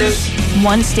voices,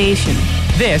 one station.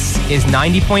 This is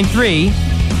 90.3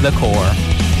 The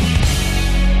Core.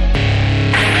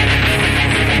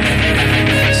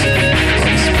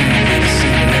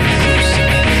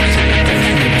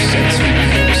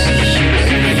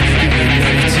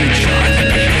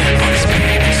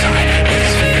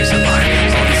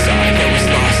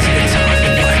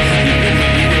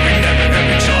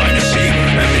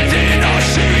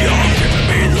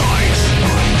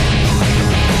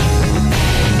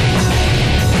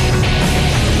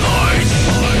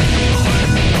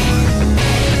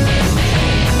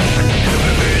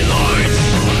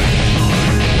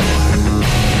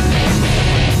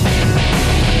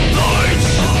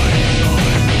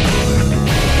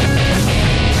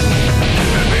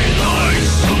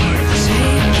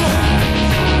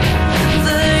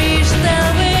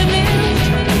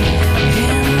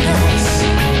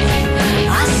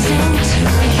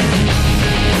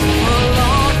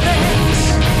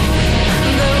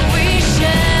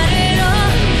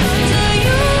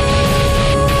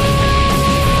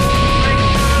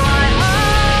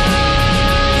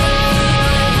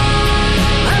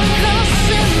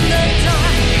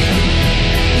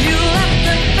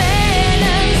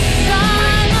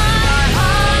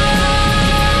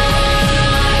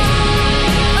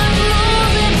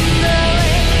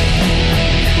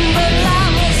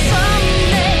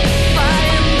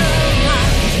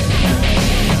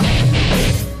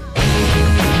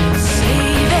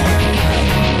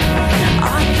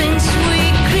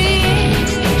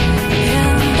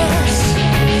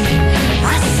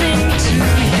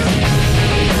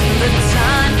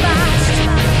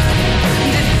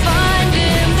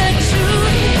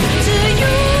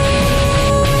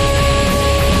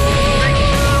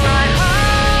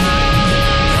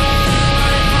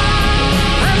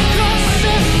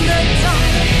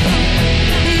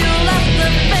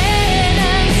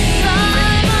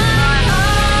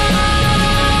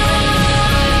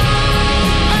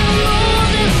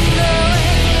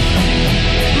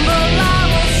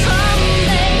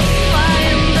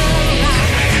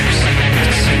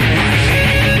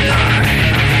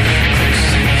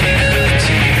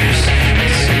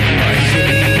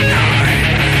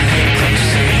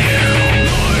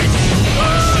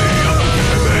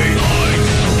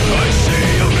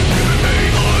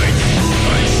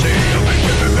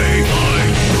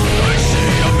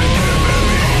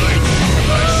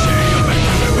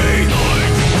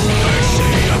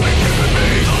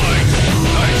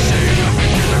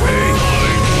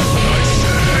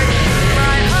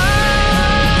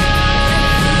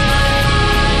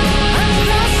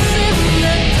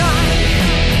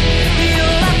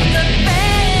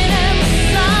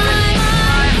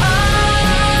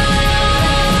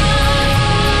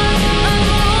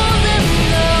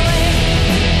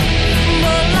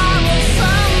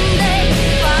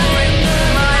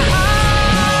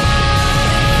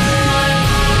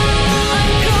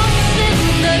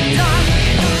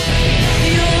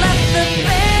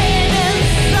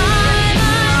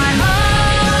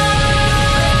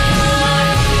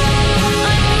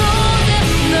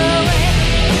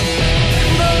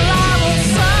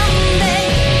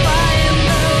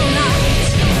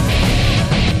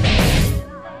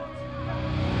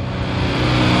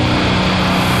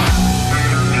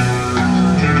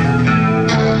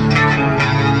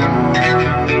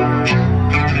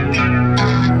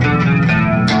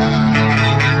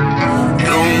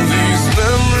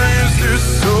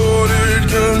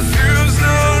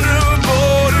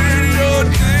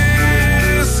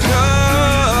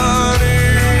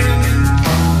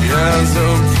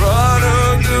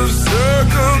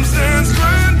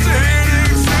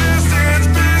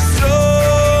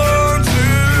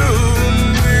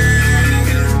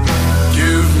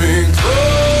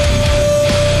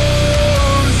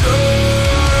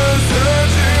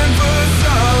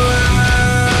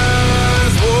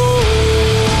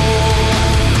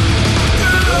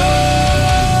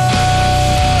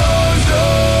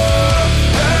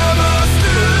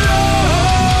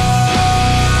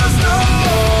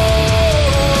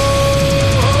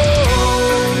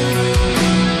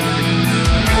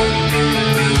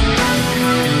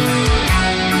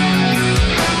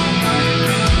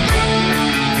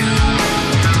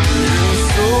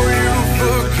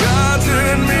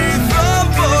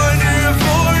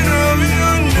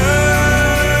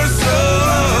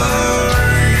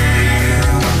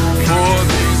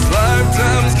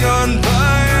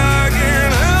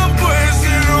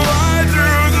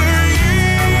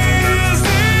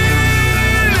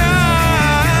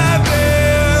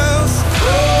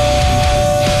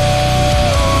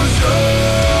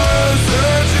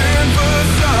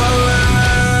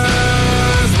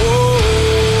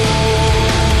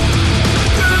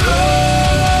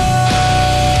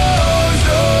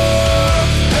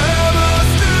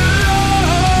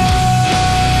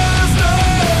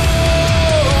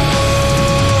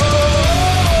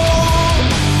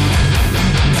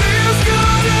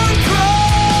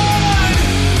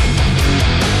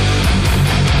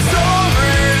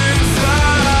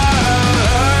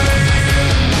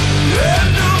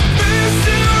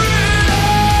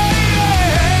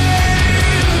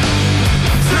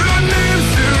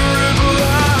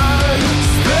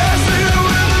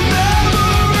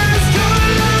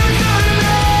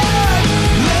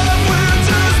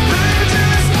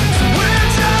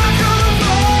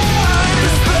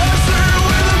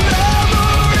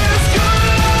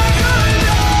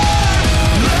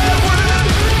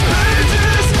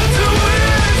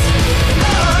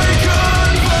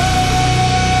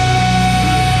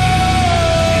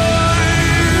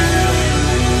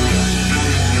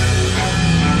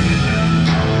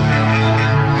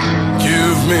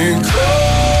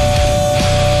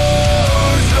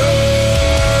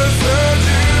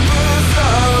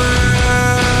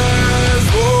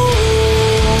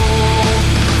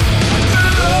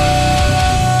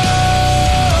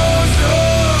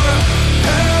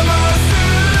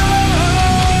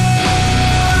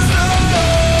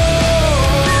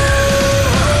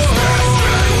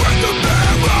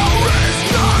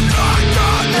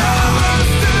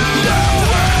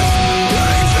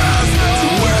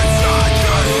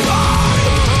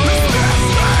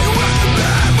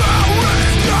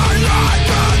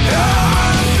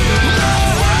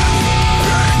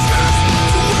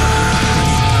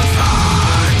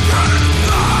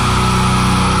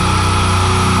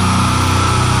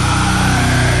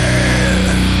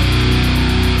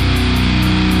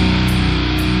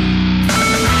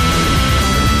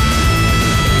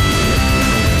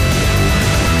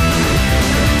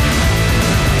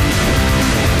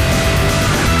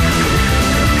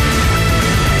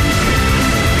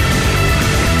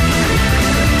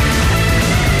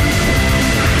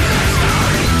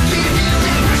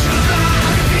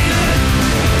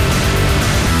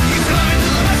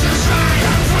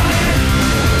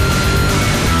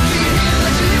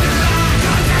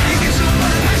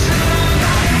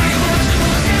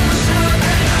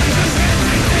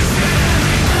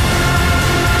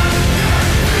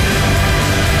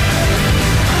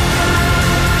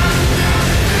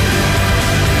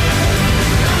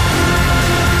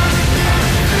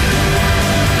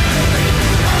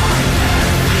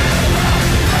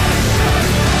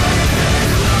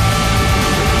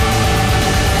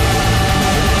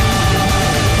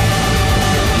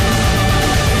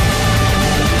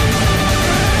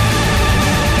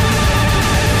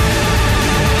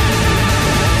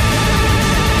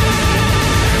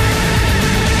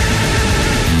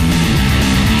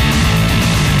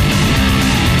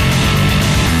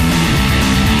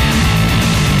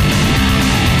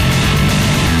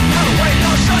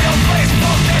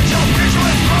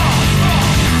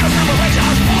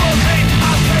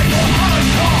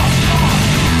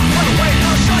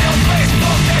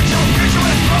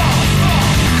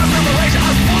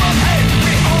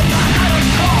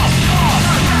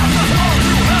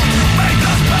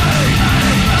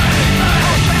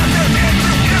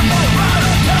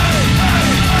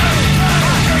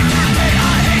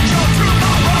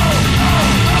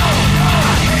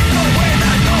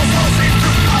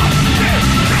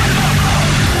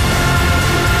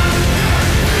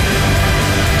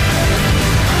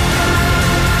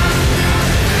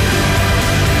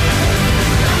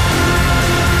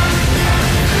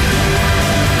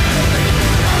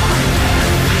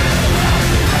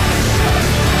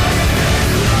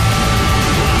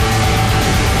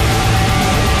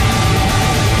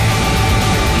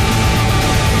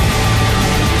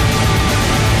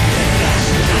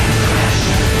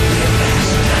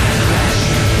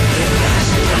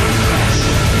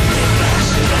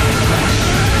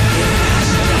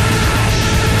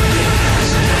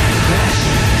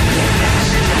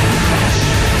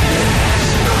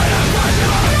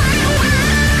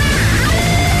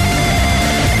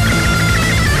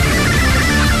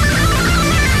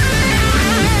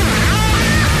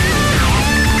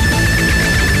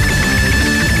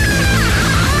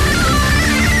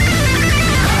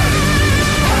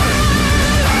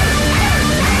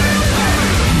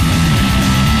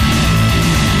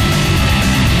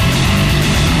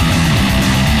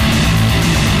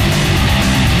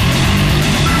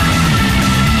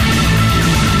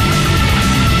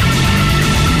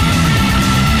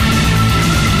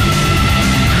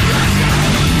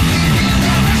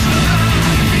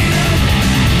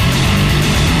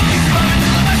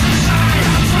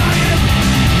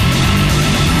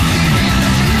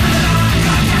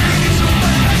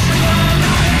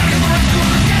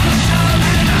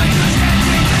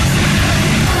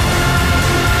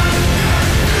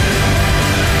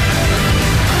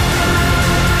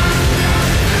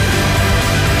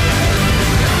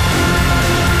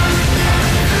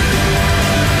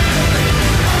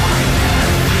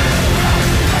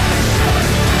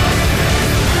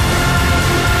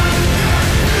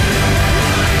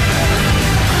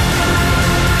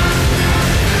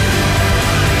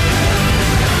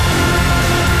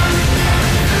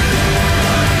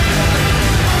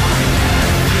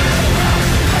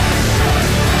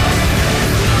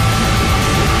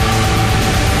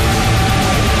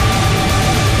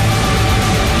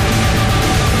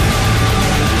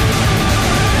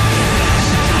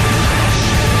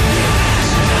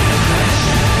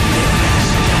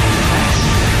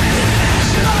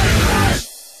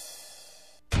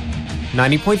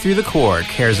 90.3 The Core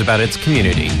cares about its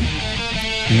community.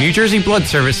 New Jersey Blood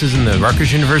Services and the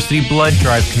Rutgers University Blood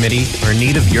Drive Committee are in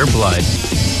need of your blood.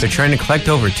 They're trying to collect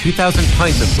over 2,000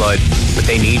 pints of blood, but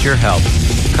they need your help.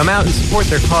 Come out and support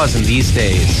their cause in these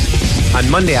days. On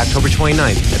Monday, October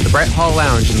 29th, at the Brett Hall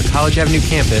Lounge in the College Avenue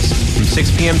campus from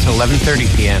 6 p.m. to 11:30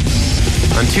 p.m.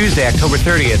 On Tuesday, October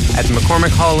 30th, at the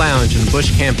McCormick Hall Lounge in the Bush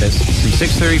campus from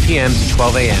 6:30 p.m. to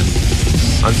 12 a.m.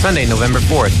 On Sunday, November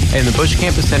 4th, in the Bush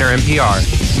Campus Center NPR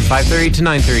from 5:30 to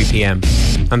 9:30 p.m.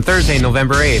 On Thursday,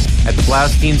 November 8th, at the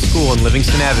Blaustein School in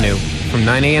Livingston Avenue from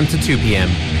 9 a.m. to 2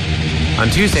 p.m. On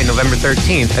Tuesday, November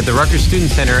 13th, at the Rutgers Student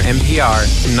Center NPR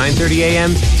from 9:30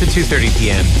 a.m. to 2:30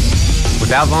 p.m.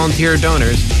 Without volunteer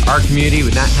donors, our community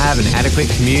would not have an adequate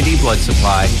community blood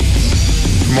supply.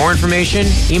 For more information,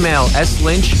 email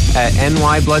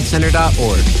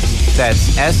slynch@nybloodcenter.org.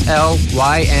 That's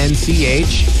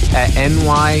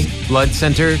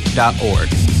slynch@nybloodcenter.org.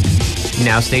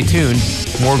 Now stay tuned.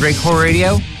 More Great Core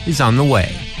Radio is on the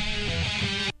way.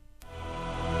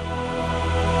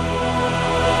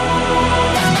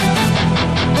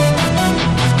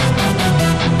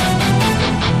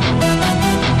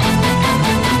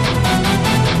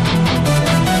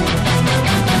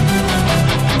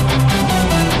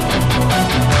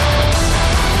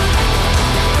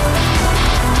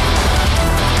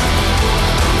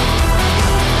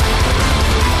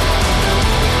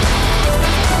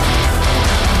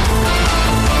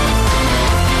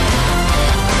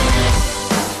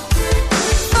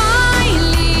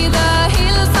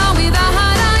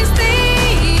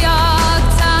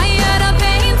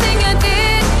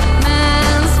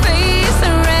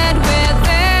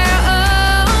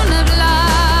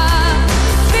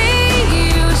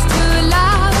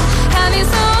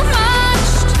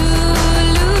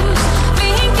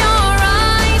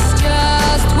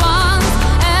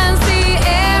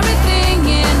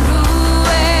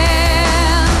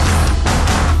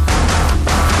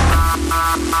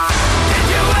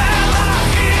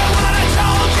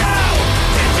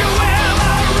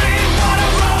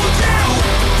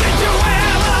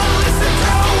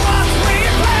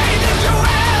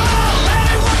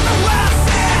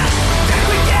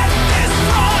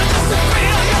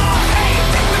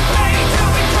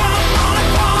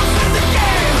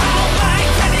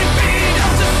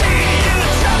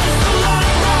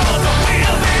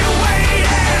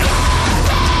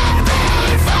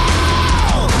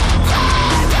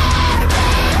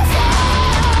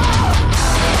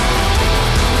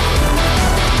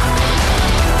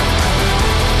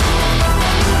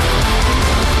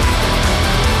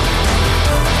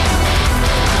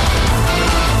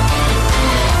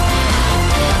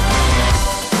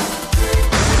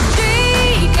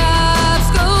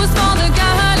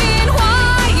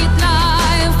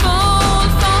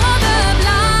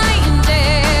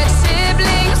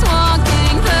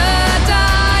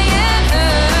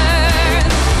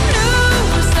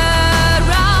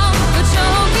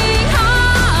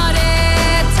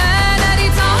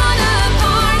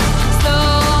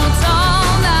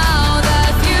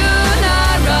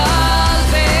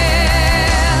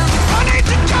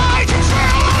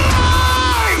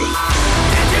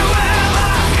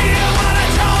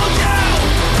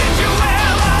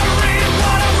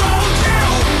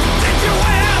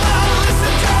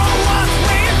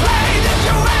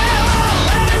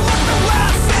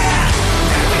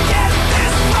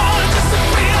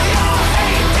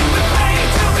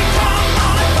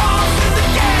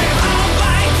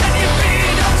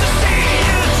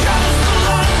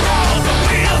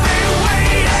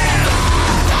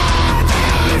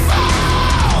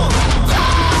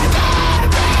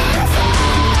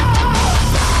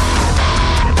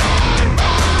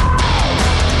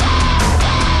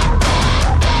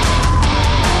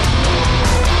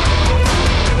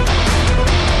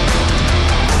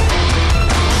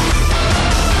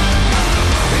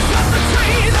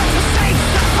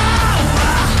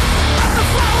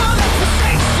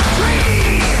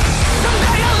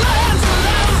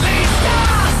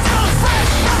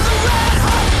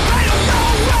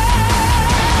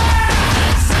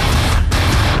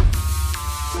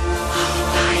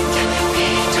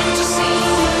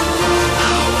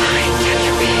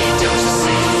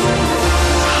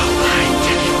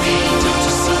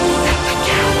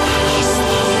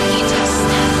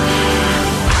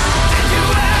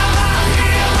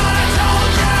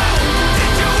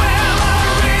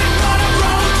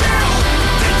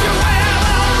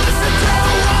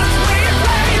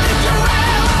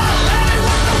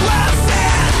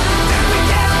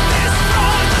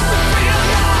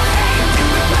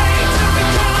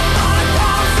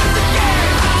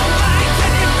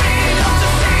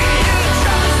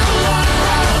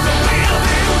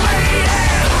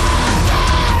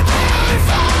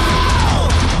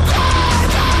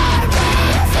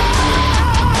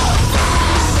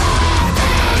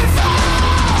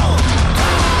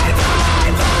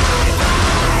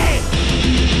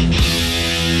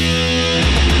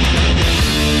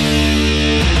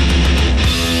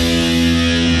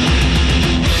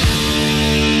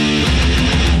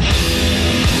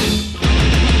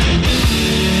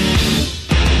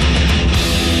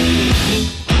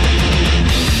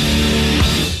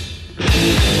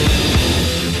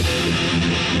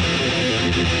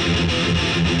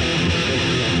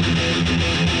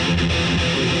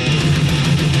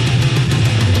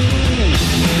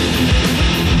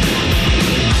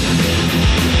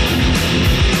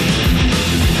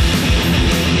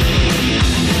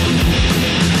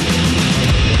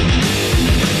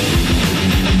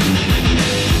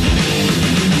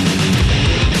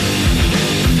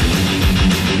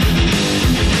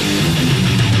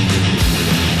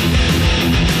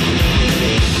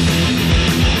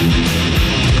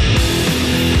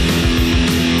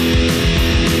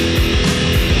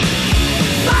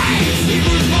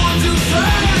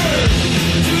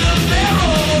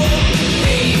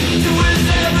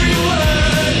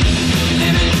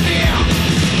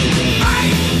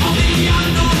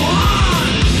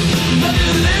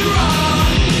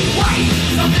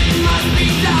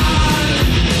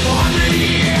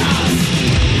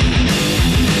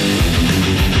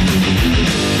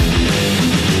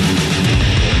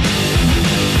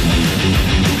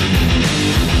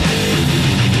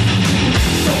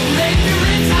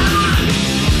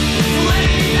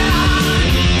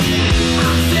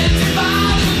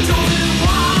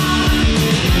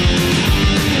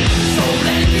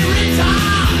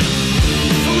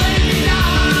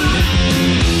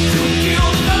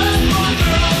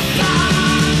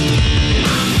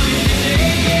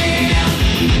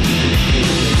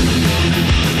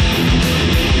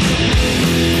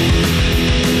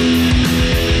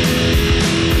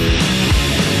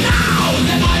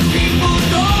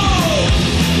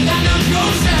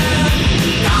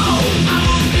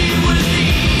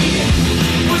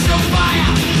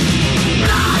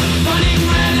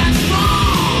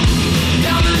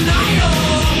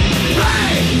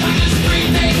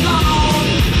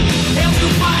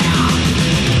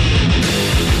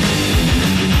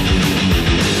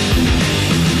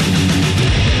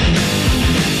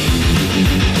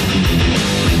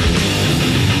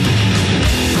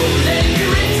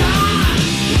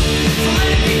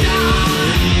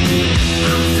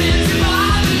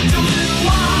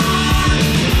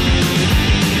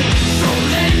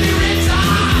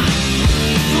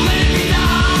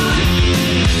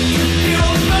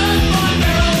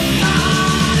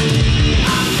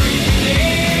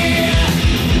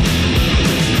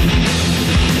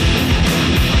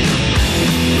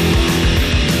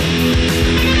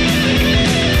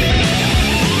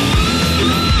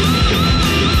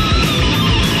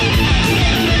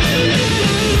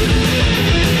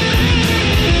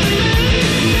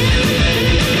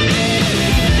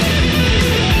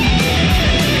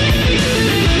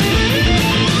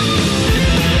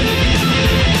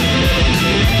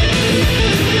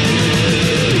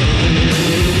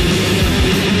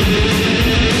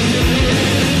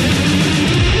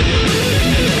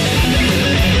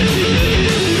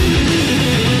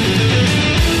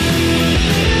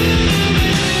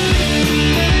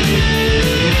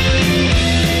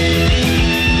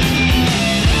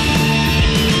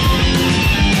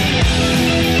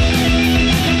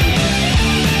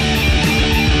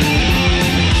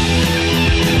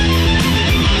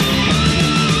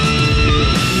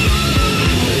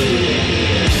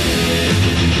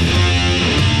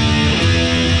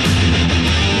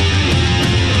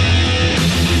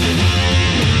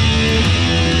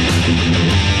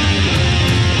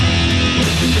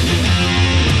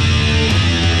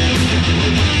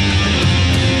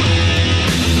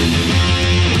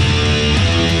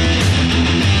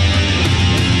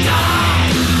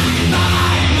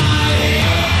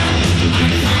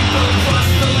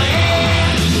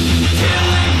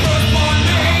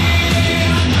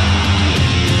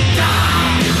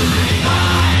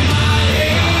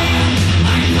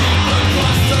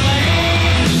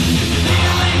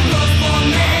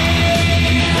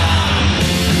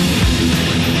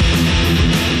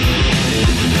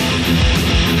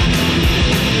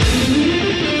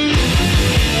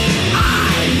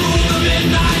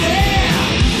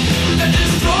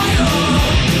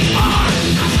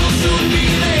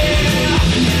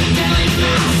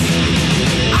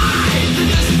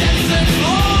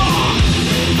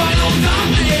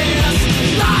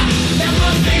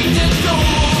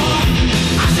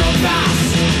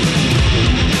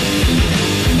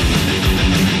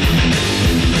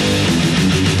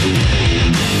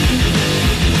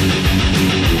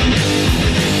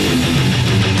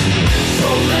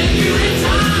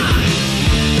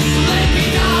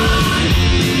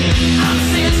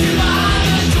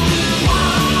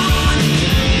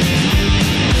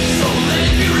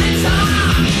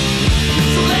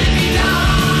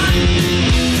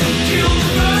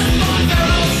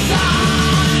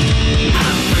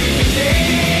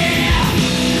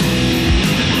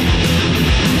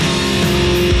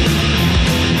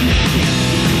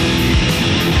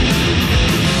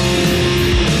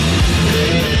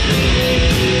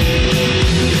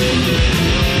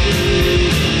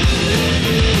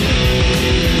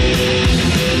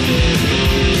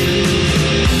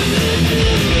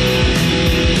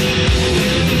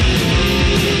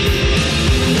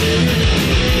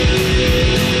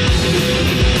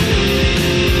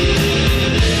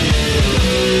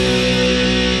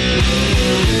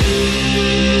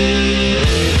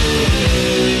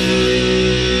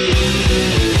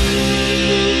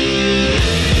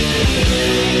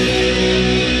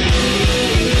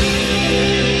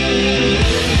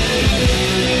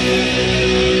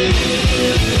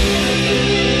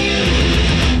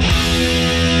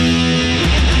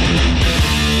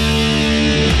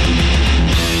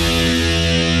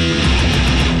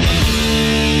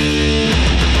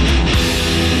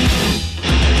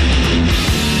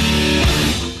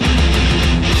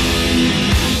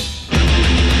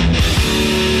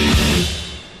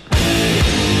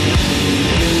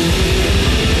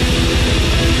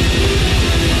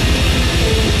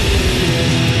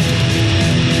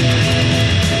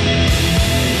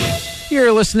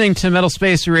 You're listening to Metal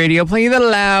Space Radio, playing the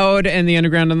loud and the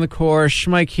underground on the core.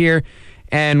 Schmike here,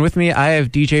 and with me I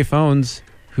have DJ Phones,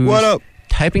 who's what up?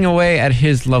 Typing away at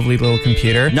his lovely little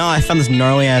computer. No, I found this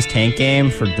gnarly ass tank game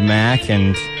for the Mac,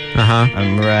 and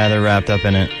I'm rather wrapped up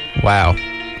in it. Wow,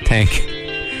 tank.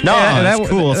 No, yeah, that's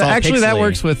cool. It's all actually, that pixelated.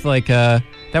 works with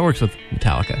that works with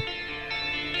Metallica.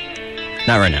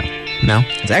 Not right now. No,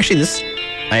 it's actually this.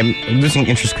 I'm losing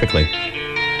interest quickly.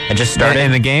 I just started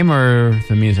in the game or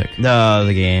the music.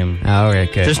 The game. Oh, okay,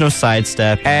 good. There's no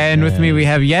sidestep. And with me, we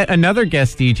have yet another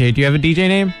guest DJ. Do you have a DJ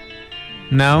name?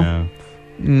 No.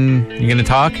 You gonna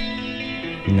talk?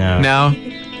 No.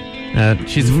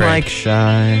 She's afraid.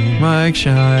 Mike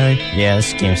Shy. Yeah,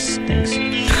 this game stinks.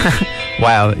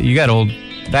 Wow, you got old.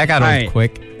 That got old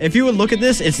quick. If you would look at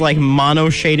this, it's like mono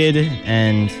shaded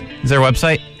and. Is there a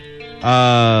website?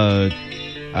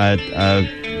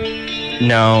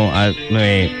 No.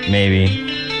 Maybe.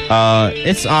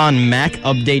 It's on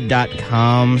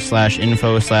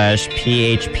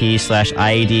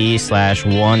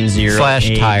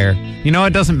macupdate.com/info/php/id/10 /tire. You know,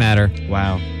 it doesn't matter.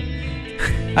 Wow.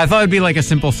 I thought it'd be like a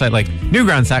simple site like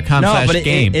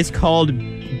newgrounds.com/game. It's called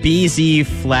BZ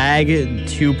Flag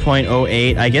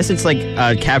 2.08. I guess it's like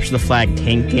a capture the flag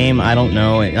tank game. I don't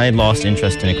know. I lost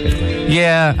interest in it quickly.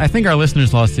 Yeah, I think our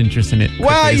listeners lost interest in it.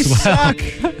 Wow, you suck.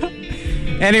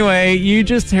 Anyway, you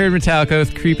just heard Metallica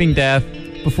with Creeping Death.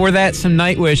 Before that, some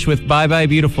Nightwish with Bye Bye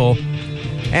Beautiful.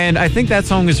 And I think that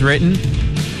song was written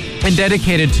and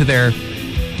dedicated to their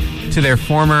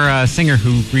former singer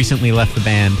who recently left the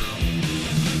band.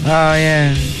 Oh,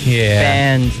 yeah.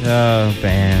 Yeah.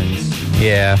 Bands.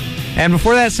 Yeah. And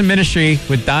before that, some Ministry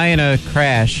with Die in a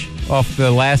Crash off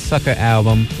the Last Sucker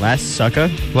album. Last Sucker?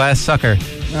 Last Sucker.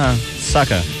 Oh,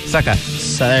 Sucker. Sucker.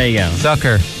 So there you go.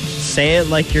 Sucker. Say it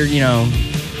like you're, No.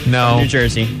 from New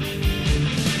Jersey.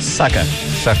 Sucker.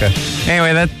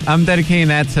 Anyway, I'm dedicating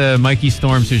that to Mikey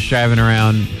Storms, who's driving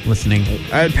around listening.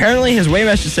 Apparently, his way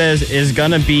message says is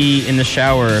gonna be in the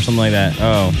shower or something like that.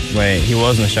 Oh, wait, he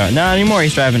was in the shower. Not anymore.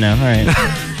 He's driving now. All right.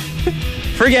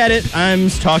 Forget it.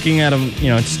 I'm talking out of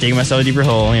just digging myself a deeper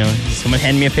hole. Someone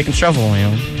hand me a pick and shovel.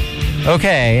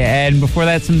 Okay, and before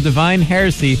that, some Divine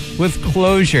Heresy with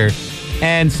Closure.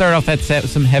 And start off that set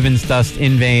with some Heaven's Dust,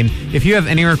 In Vain. If you have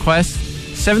any requests,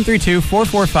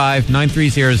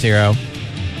 732-445-9300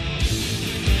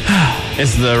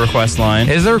 is the request line.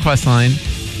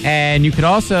 And you could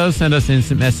also send us an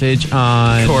instant message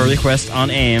on Core Request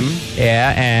on AIM.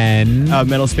 Yeah, and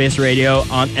Metal Space Radio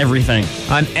on everything.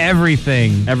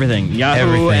 Everything.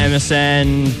 Yahoo,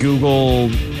 MSN, Google,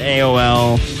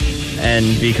 AOL.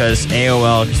 And because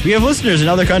we have listeners in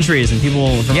other countries, and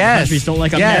people from other countries don't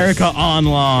like America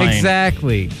Online.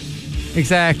 Exactly.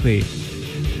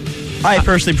 I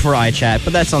personally prefer iChat,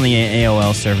 but that's on the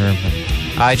AOL server.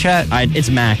 iChat? It's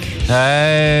Mac.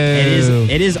 Oh.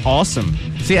 It is awesome.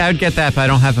 See, I would get that, but I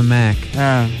don't have a Mac.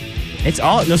 It's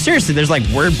all... No, seriously, there's like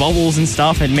word bubbles and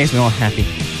stuff. It makes me all happy.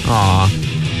 Aw.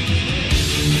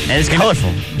 And it's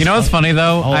colorful. You know what's funny,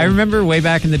 though? I remember way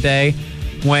back in the day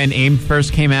when AIM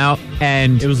first came out,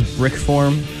 and... It was brick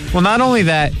form. Well, not only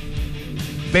that,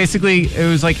 basically, it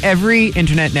was like every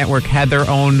internet network had their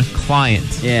own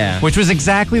client. Yeah. Which was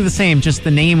exactly the same, just the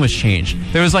name was changed.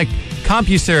 There was like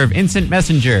CompuServe, Instant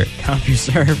Messenger.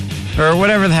 CompuServe. Or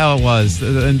whatever the hell it was,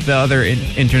 the other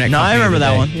internet company. No, I remember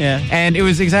that one, yeah. And it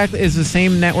was it's the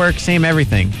same network, same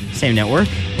everything. Same network?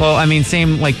 Well, I mean,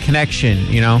 same, like,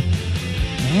 connection, Yeah.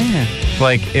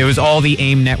 Like, it was all the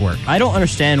AIM network. I don't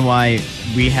understand why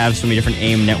we have so many different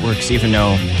AIM networks, even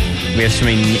though we have so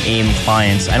many AIM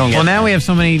clients. I don't get Well, now we have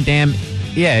so many damn...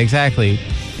 Yeah, exactly.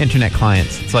 Internet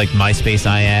clients. It's like MySpace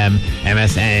IM,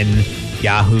 MSN,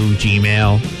 Yahoo,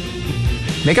 Gmail.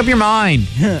 Make up your mind.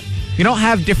 You don't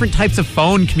have different types of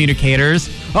phone communicators.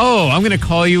 Oh, I'm going to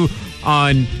call you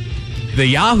on the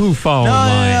Yahoo phone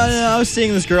lines. No. I was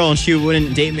seeing this girl, and she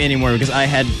wouldn't date me anymore because I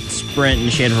had Sprint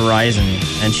and she had Verizon.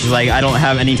 And she's like, I don't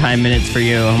have any time minutes for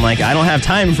you. I'm like, I don't have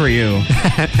time for you.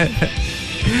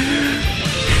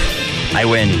 I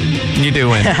win. You do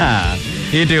win.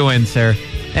 You do win, sir.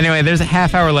 Anyway, there's a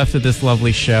half hour left of this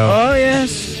lovely show. Oh,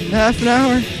 yes. Half an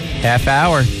hour. Half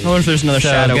hour. I wonder if there's another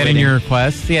shadow getting waiting. your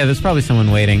requests. Yeah, there's probably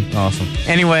someone waiting. Awesome.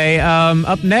 Anyway,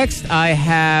 up next I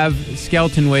have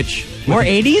Skeleton Witch. More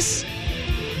 80s?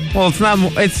 Well, it's not.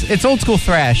 It's old school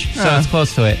thrash, so it's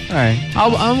close to it. All right.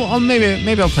 I'll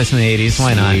maybe I'll play some of the 80s.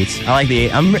 Why not? Sweet. I like the.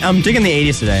 I'm digging the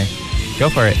 80s today. Go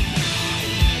for it.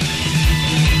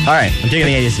 All right, I'm digging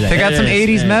the 80s today. They got some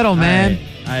 80s metal, man.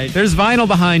 Right. There's vinyl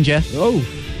behind you. Oh.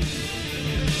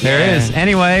 There is.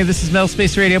 Anyway, this is Metal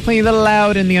Space Radio, playing the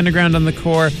loud in the underground on the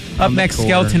core. Up next, core.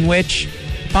 Skeleton Witch.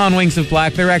 Upon Wings of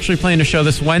Black. They're actually playing a show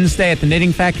this Wednesday at the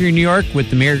Knitting Factory in New York with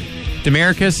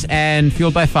Demarcus and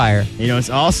Fueled by Fire. You know, it's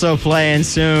also playing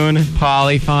soon.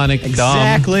 Polyphonic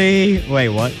Exactly. Dumb. Wait,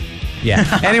 what?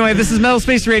 Yeah. Anyway, this is Metal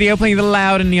Space Radio playing the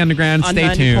loud in the underground. On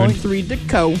Stay tuned. 90.3 The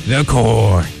Core. The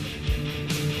Core.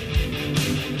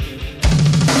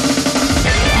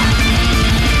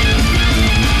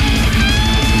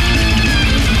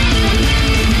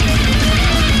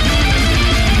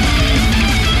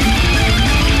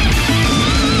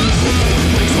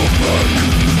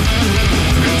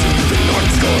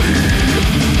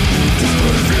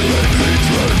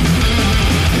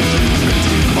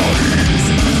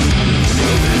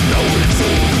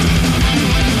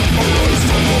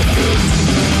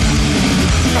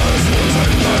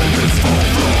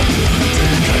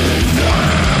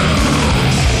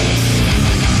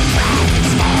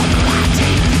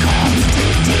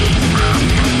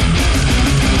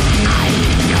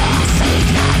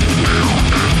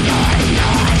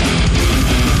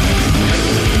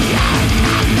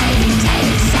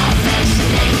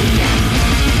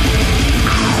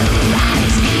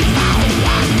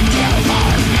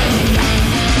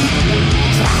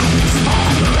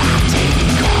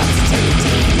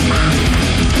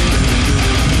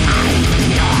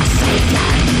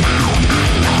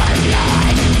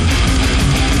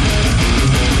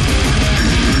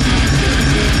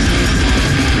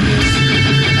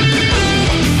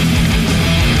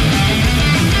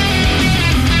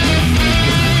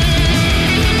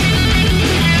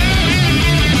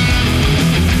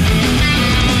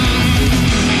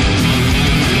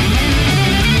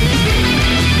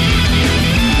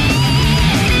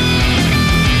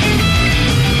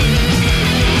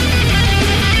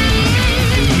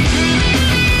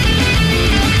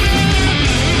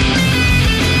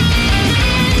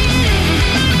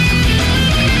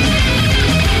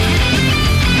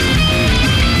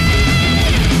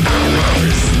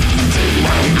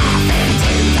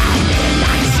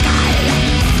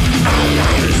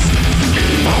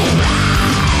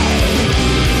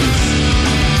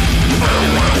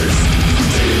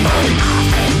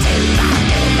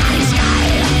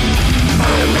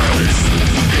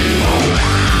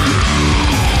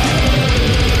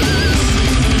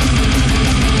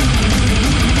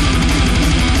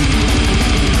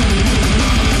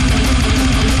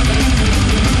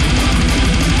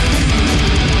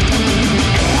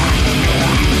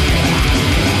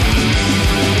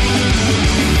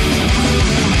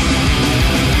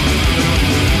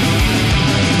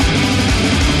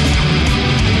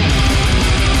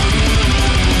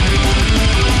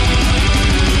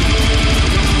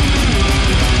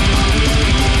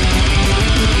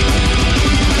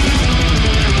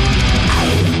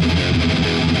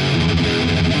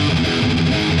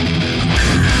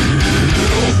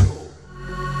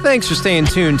 Thanks for staying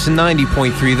tuned to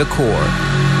 90.3 The Core.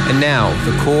 And now,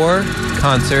 The Core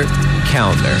Concert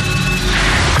Calendar.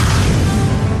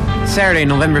 Saturday,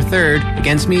 November 3rd,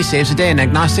 Against Me Saves the Day and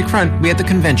Agnostic Front, be at the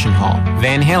Convention Hall.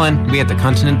 Van Halen, be at the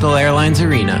Continental Airlines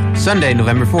Arena. Sunday,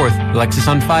 November 4th, Alexis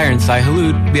on Fire and Cy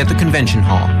Halud, be at the Convention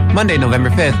Hall. Monday, November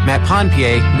 5th, Matt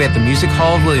Ponpier, be at the Music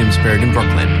Hall of Williamsburg in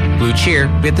Brooklyn. Blue Cheer,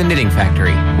 be at the Knitting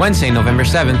Factory. Wednesday, November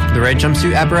 7th, the Red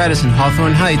Jumpsuit Apparatus in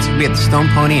Hawthorne Heights, be at the Stone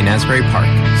Pony in Asbury Park.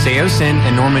 Seyo Sin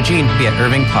and Norma Jean, be at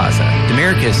Irving Plaza.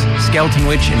 Demarcus, Skeleton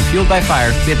Witch, and Fueled by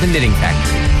Fire, be at the Knitting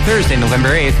Factory. Thursday, November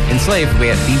 8th, Enslaved, will be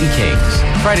at BB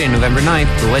King's. Friday, November 9th,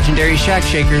 the legendary Shack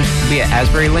Shakers, will be at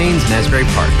Asbury Lanes and Asbury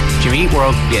Park. Jimmy Eat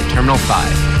World, will be at Terminal 5.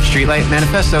 Streetlight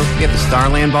Manifesto, will be at the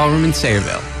Starland Ballroom in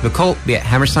Sayreville. The Cult, will be at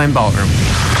Hammerstein Ballroom.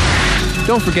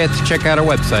 Don't forget to check out our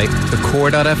website,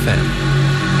 thecore.fm.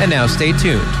 And now stay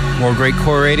tuned. More great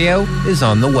Core Radio is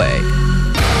on the way.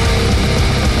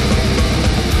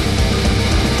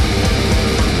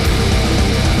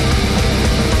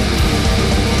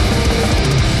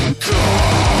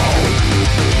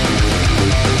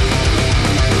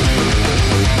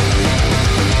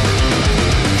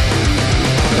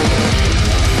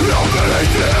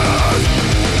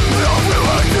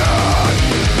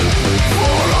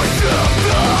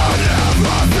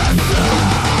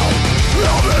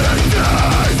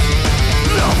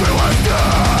 Nothing was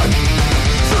done.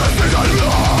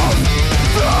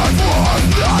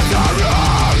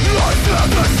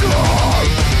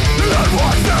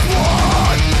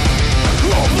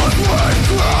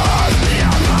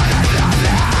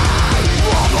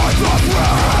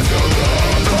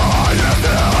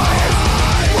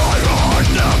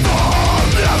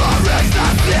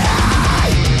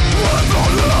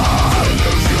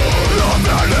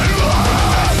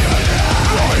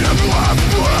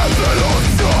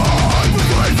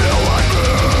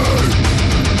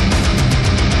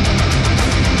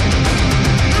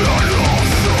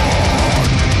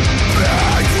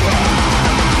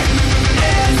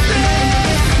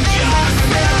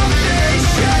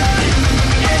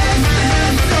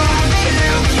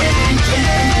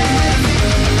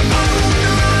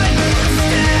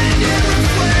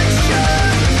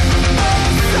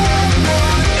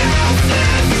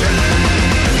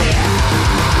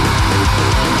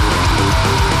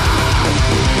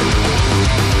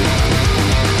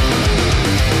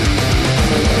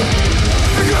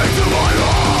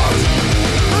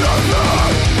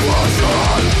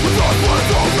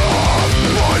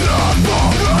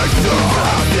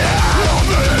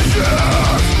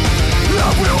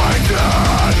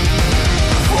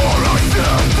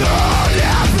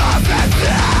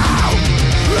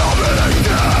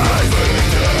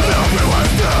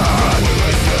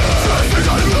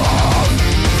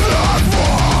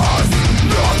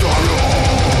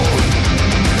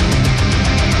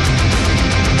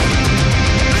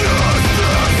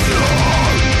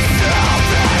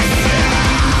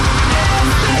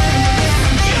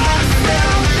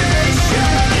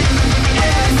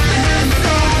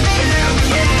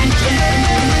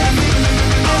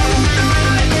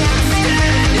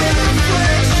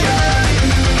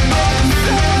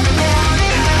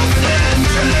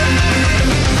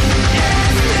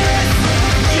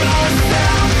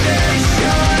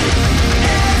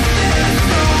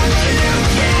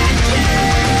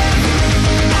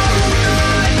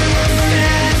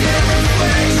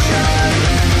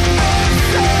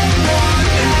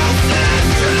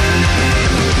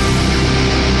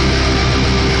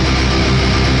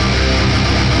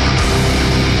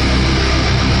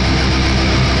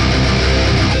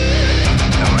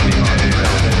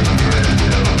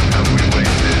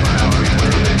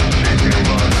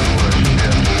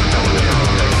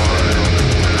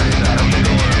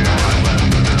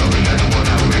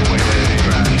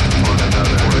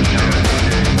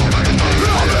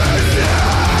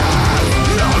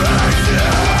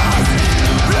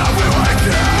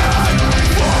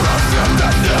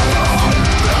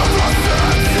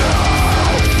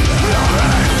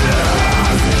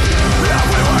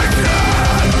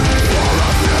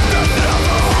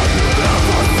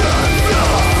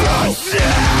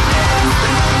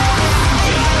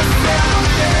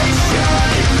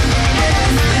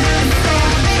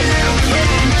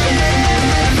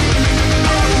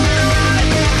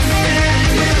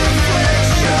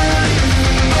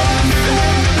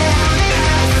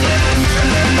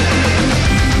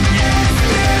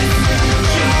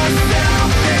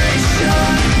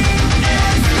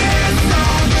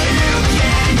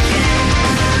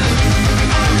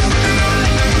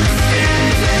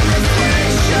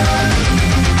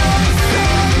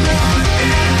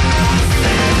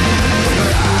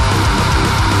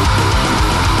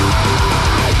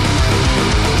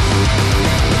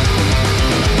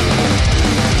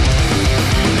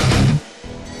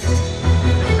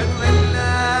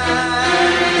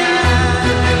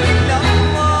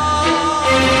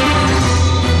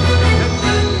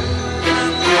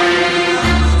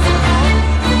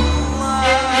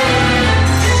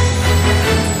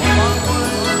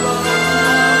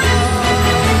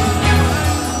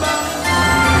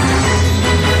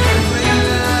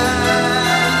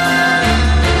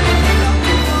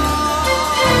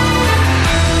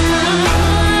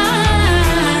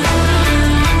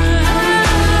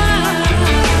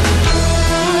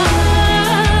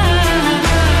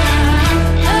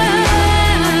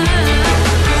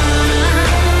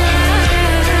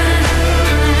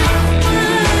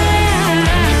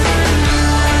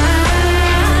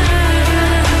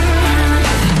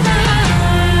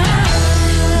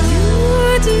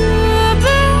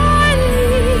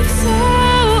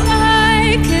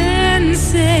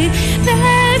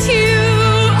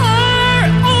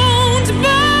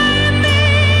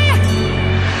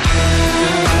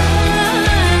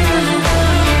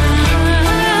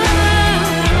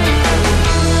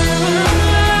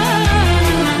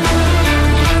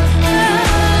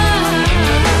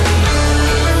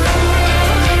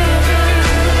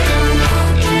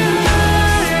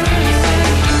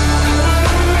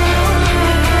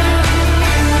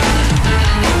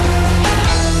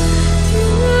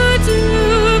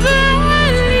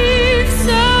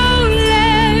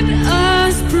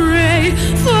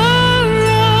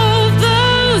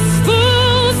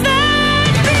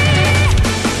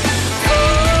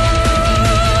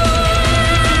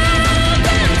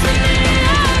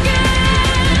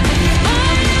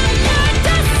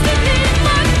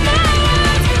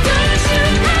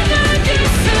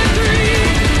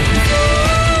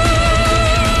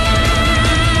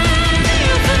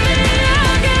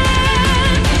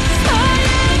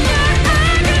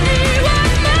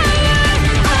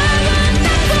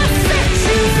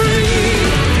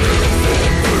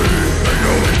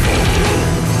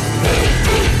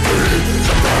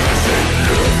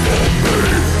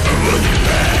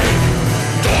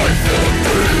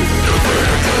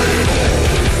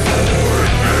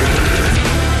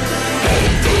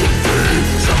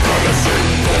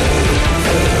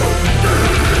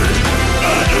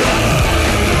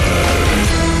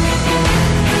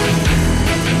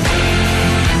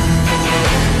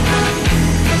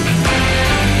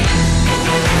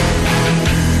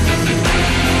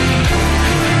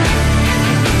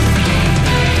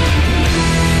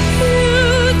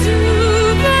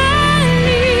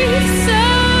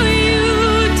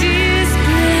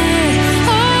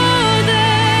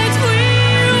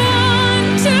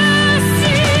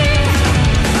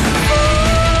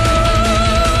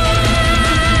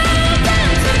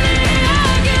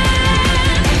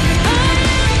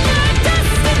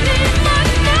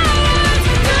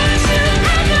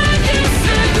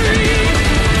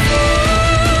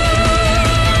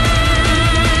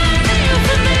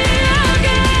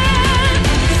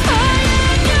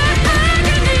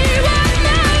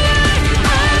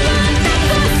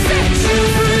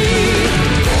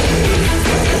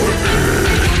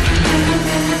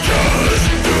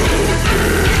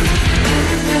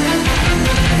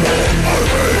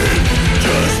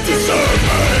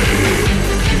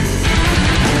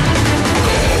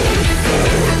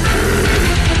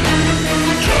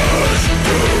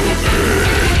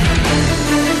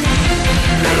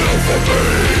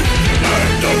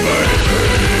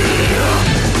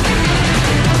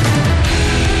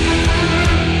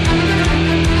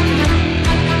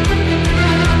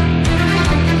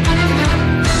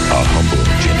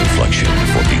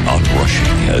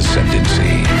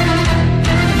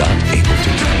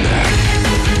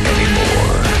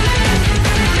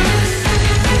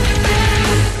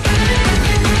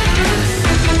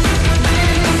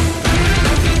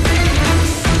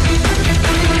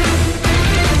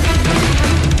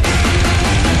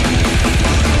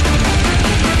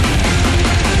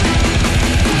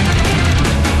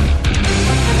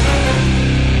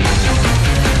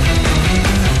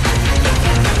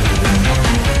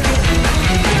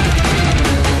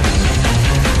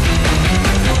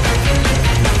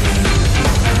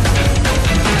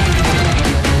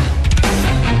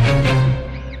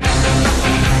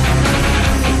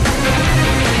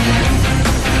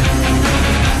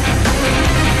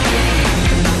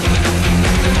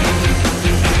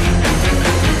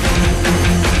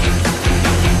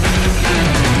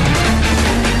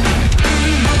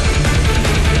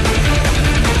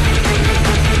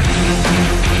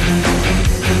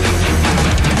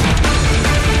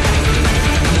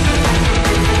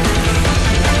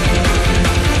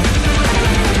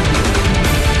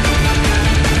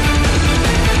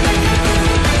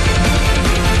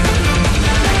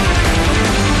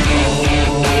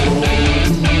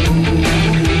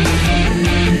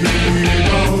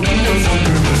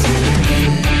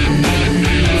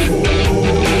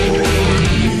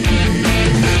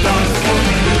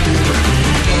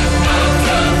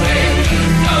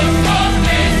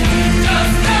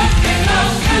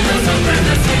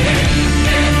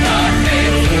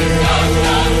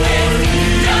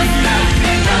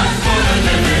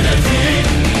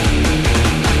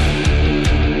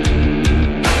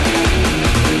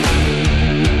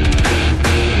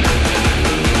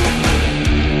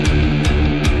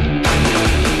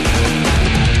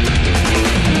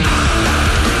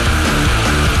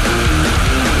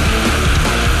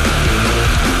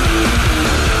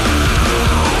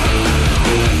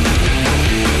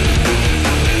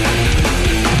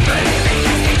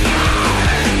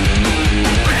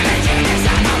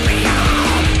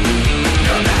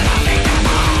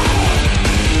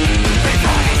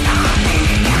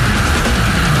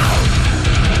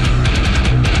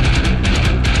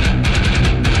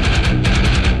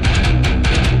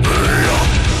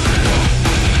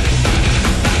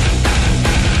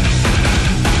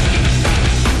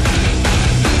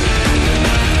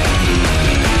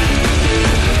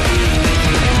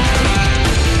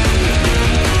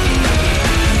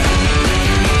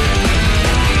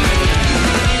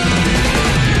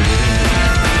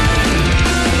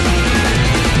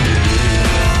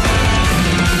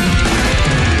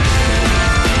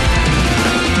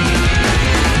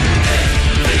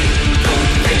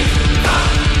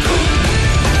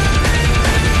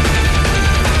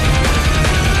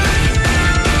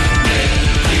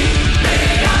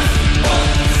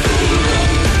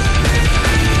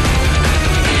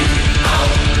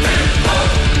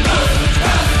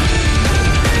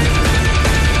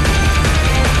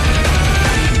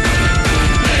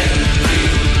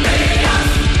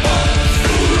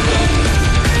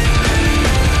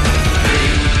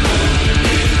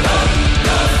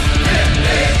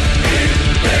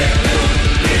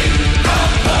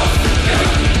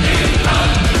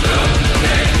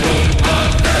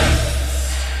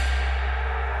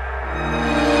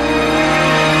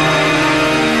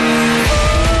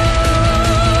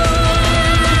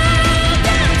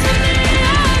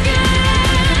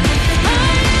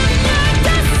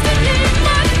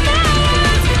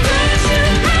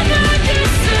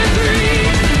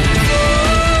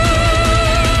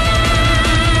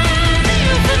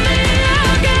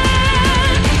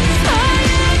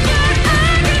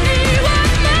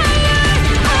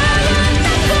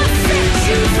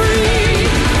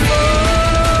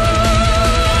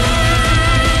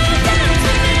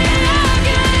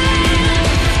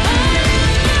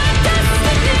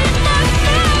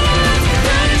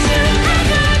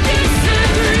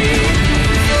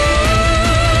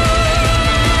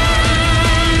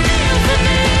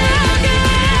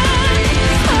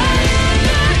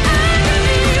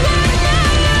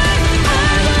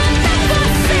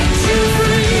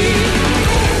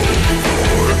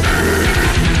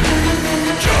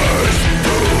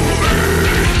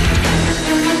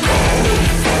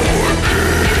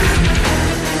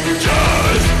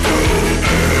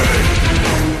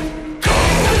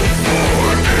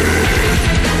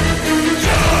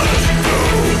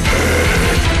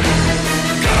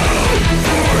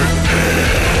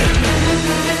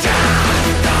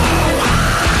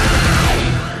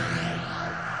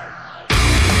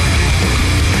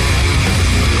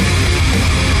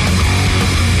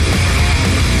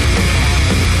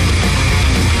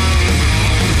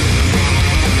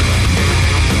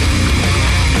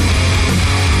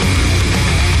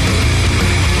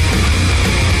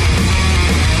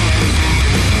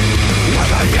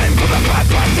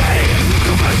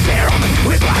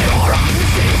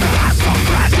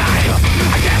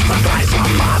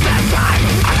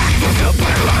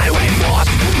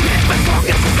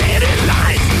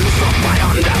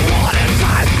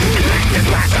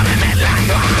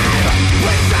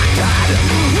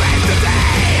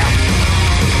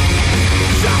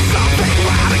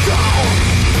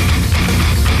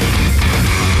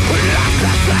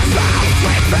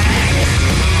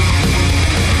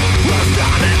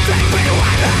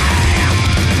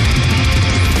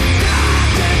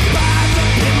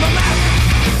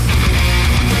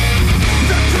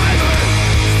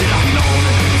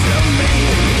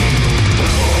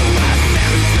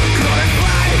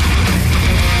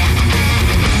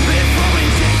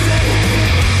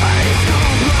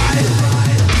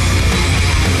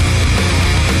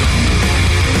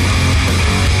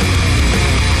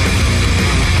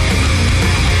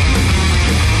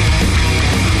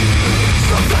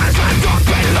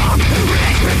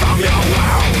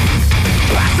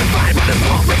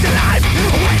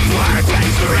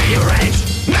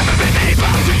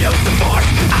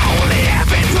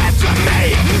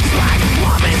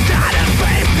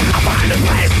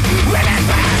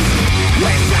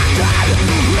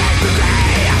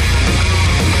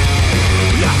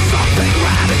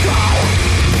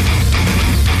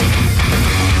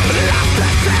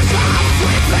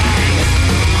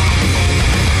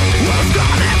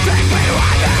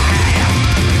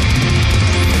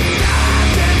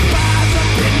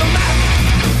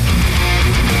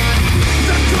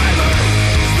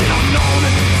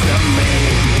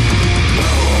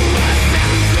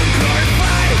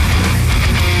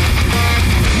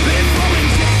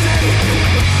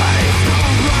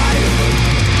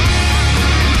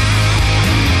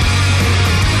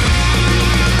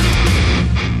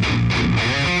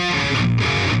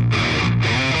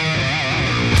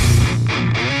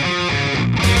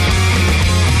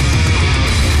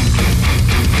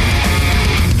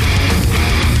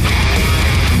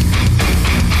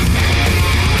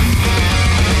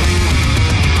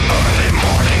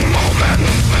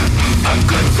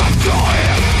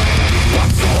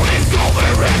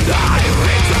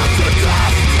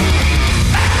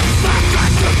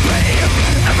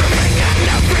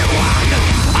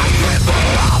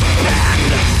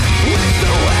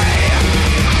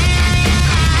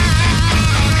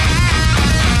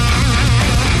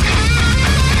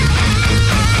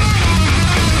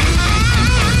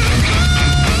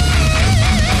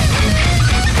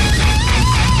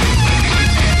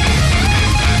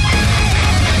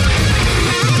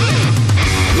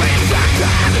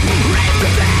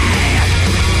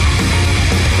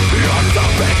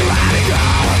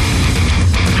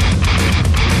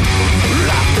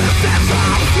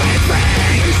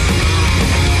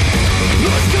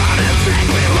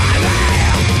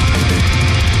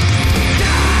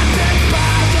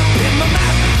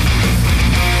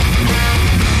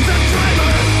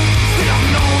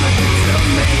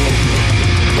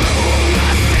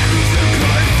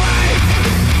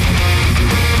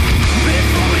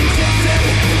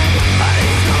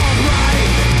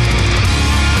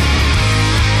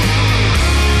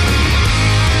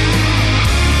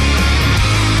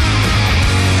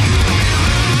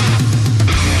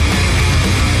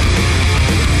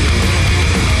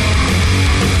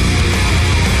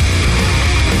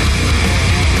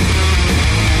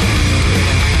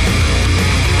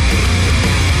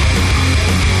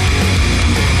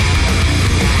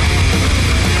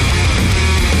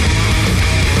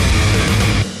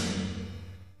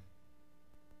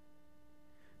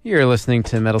 You're listening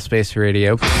to Metal Space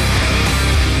Radio.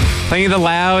 Playing the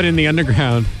loud in the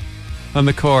underground on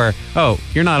the core. Oh,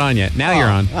 you're not on yet. Now you're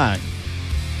on.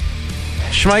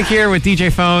 Schmike here with DJ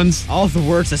Phones. All of the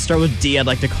words that start with D, I'd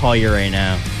like to call you right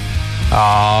now.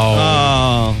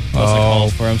 What's the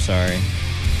calls for? I'm sorry.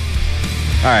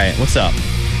 All right, what's up?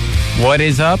 What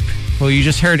is up? Well, you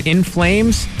just heard In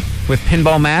Flames with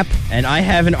Pinball Map. And I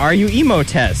have an Are You Emo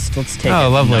test. Let's take it. Oh,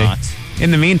 lovely. Not.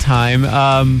 In the meantime,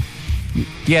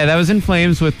 yeah, that was In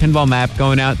Flames with Pinball Map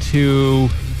going out to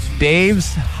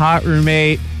Dave's hot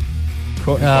roommate.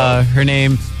 Her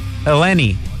name,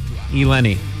 Eleni.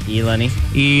 Eleni.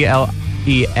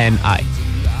 E-L-E-N-I.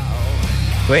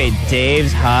 Wait,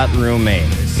 Dave's hot roommate.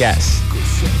 Yes.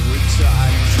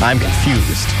 I'm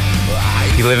confused.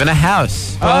 You live in a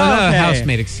house. Oh, okay.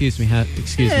 Housemate. Excuse me.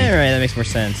 Excuse me. All right, that makes more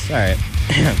sense. All right.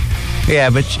 Yeah,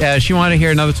 but she wanted to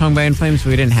hear another song by In Flames, so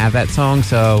we didn't have that song,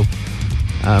 so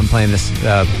I'm playing this.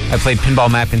 I played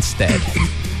Pinball Map instead.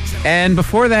 And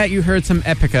before that, you heard some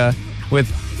Epica with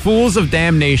Fools of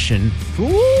Damnation.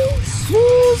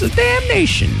 Fools of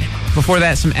Damnation. Before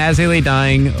that, some As They Lay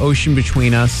Dying, Ocean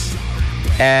Between Us,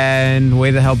 and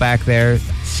way the hell back there,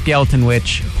 Skeleton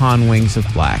Witch, Upon Wings of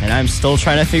Black. And I'm still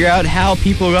trying to figure out how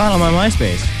people got on my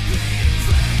MySpace.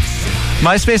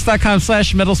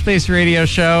 MySpace.com/Metal Space Radio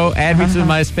Show. Add me to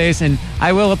MySpace, and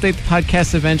I will update the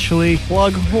podcast eventually.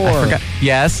 Plug whore.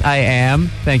 Yes, I am.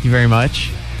 Thank you very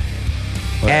much.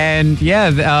 What? And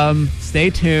yeah, stay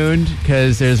tuned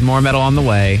because there's more metal on the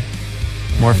way.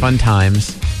 More fun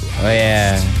times. Oh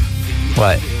yeah.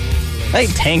 What? That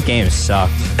tank game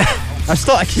sucked.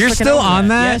 You're still on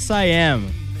that? Yes, I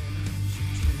am.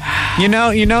 You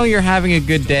know, you're having a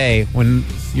good day when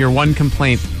your one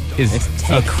complaint is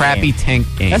a crappy tank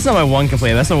game. That's not my one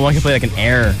complaint. That's not one complaint I can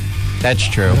air. That's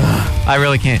true. I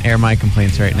really can't air my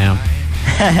complaints right now.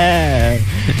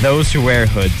 Those who wear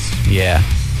hoods. Yeah.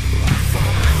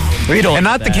 We don't. And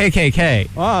not the KKK.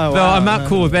 Oh, wow. Though I'm not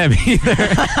cool with them either.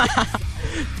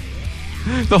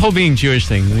 The whole being Jewish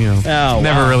thing,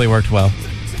 never really worked well.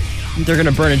 They're going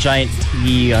to burn a giant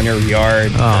T on your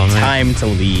yard. Oh, man. Time to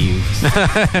leave.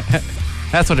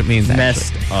 That's what it means, actually.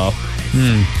 Messed up.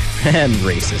 And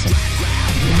racism.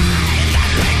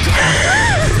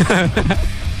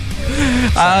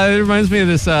 It reminds me of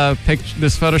this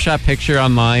this Photoshop picture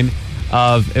online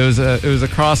of it was a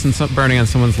cross and burning on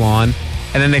someone's lawn,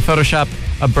 and then they Photoshopped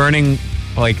a burning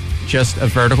like just a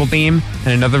vertical beam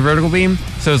and another vertical beam,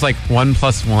 so it was like 1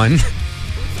 + 1.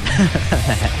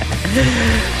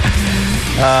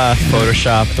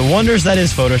 Photoshop. The wonders that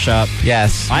is Photoshop.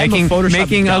 Yes,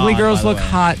 making ugly girls look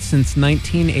hot since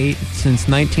 1998.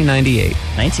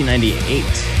 1998.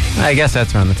 I guess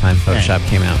that's around the time Photoshop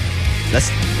came out. That's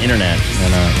internet.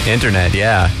 Internet,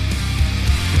 yeah.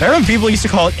 Remember when people used to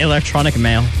call it electronic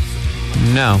mail?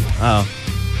 No. Oh.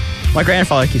 My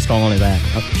grandfather keeps calling it that.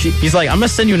 He's like, I'm going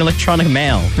to send you an electronic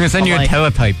mail. I'm going to send you a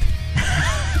teletype.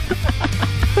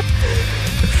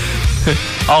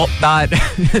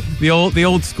 the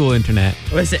old school internet.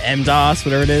 What is it? MDOS,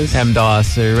 whatever it is?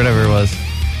 MDOS or whatever it was.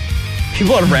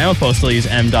 People at Ramapo still use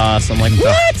MDOS. I'm like,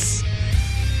 what?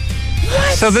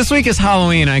 So this week is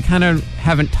Halloween. I kind of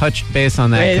haven't touched base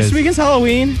on that. Wait, this weekend's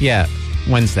Halloween? Yeah,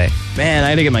 Wednesday. Man, I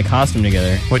had to get my costume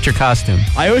together. What's your costume?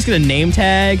 I always get a name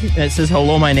tag that says,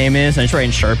 hello, my name is, and I just write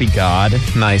in Sharpie, God.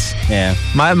 Nice. Yeah.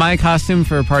 My costume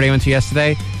for a party I went to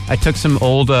yesterday, I took some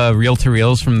old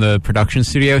reel-to-reels from the production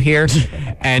studio here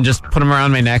and just put them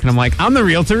around my neck, and I'm like, I'm the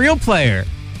reel-to-reel player.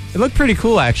 It looked pretty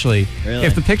cool, actually. Really?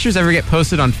 If the pictures ever get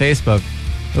posted on Facebook,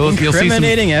 you'll see some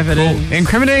incriminating evidence. Cool,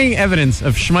 incriminating evidence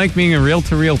of Schmike being a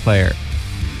reel-to-reel player.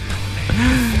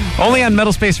 Only on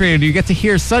Metal Space Radio do you get to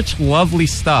hear such lovely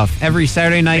stuff every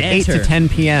Saturday night, Banter. 8 to 10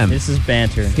 p.m. This is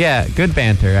banter. Yeah, good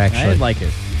banter, actually. I like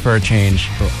it. For a change.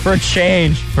 For a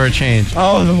change. For a change.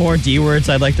 Oh, the more D words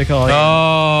I'd like to call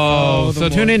you. So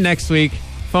tune in next week.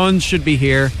 Phones should be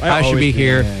here. I should be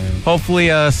here. Yeah. Hopefully,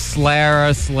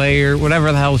 Slayer,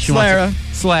 whatever the hell she wants.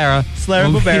 Slara.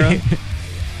 Barbera.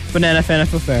 Banana Fana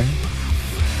Fufera.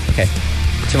 Okay.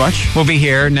 Too much? We'll be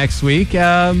here next week.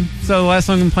 So the last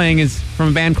song I'm playing is from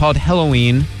a band called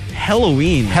Helloween.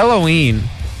 Helloween.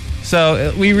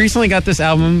 So we recently got this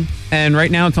album, and right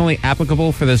now it's only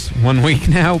applicable for this 1 week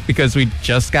now because we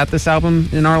just got this album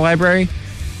in our library.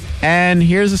 And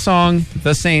here's a song,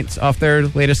 The Saints, off their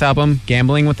latest album,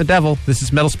 Gambling with the Devil. This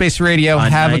is Metal Space Radio.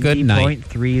 Have a good night.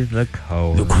 90.3 The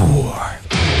Core. The Core.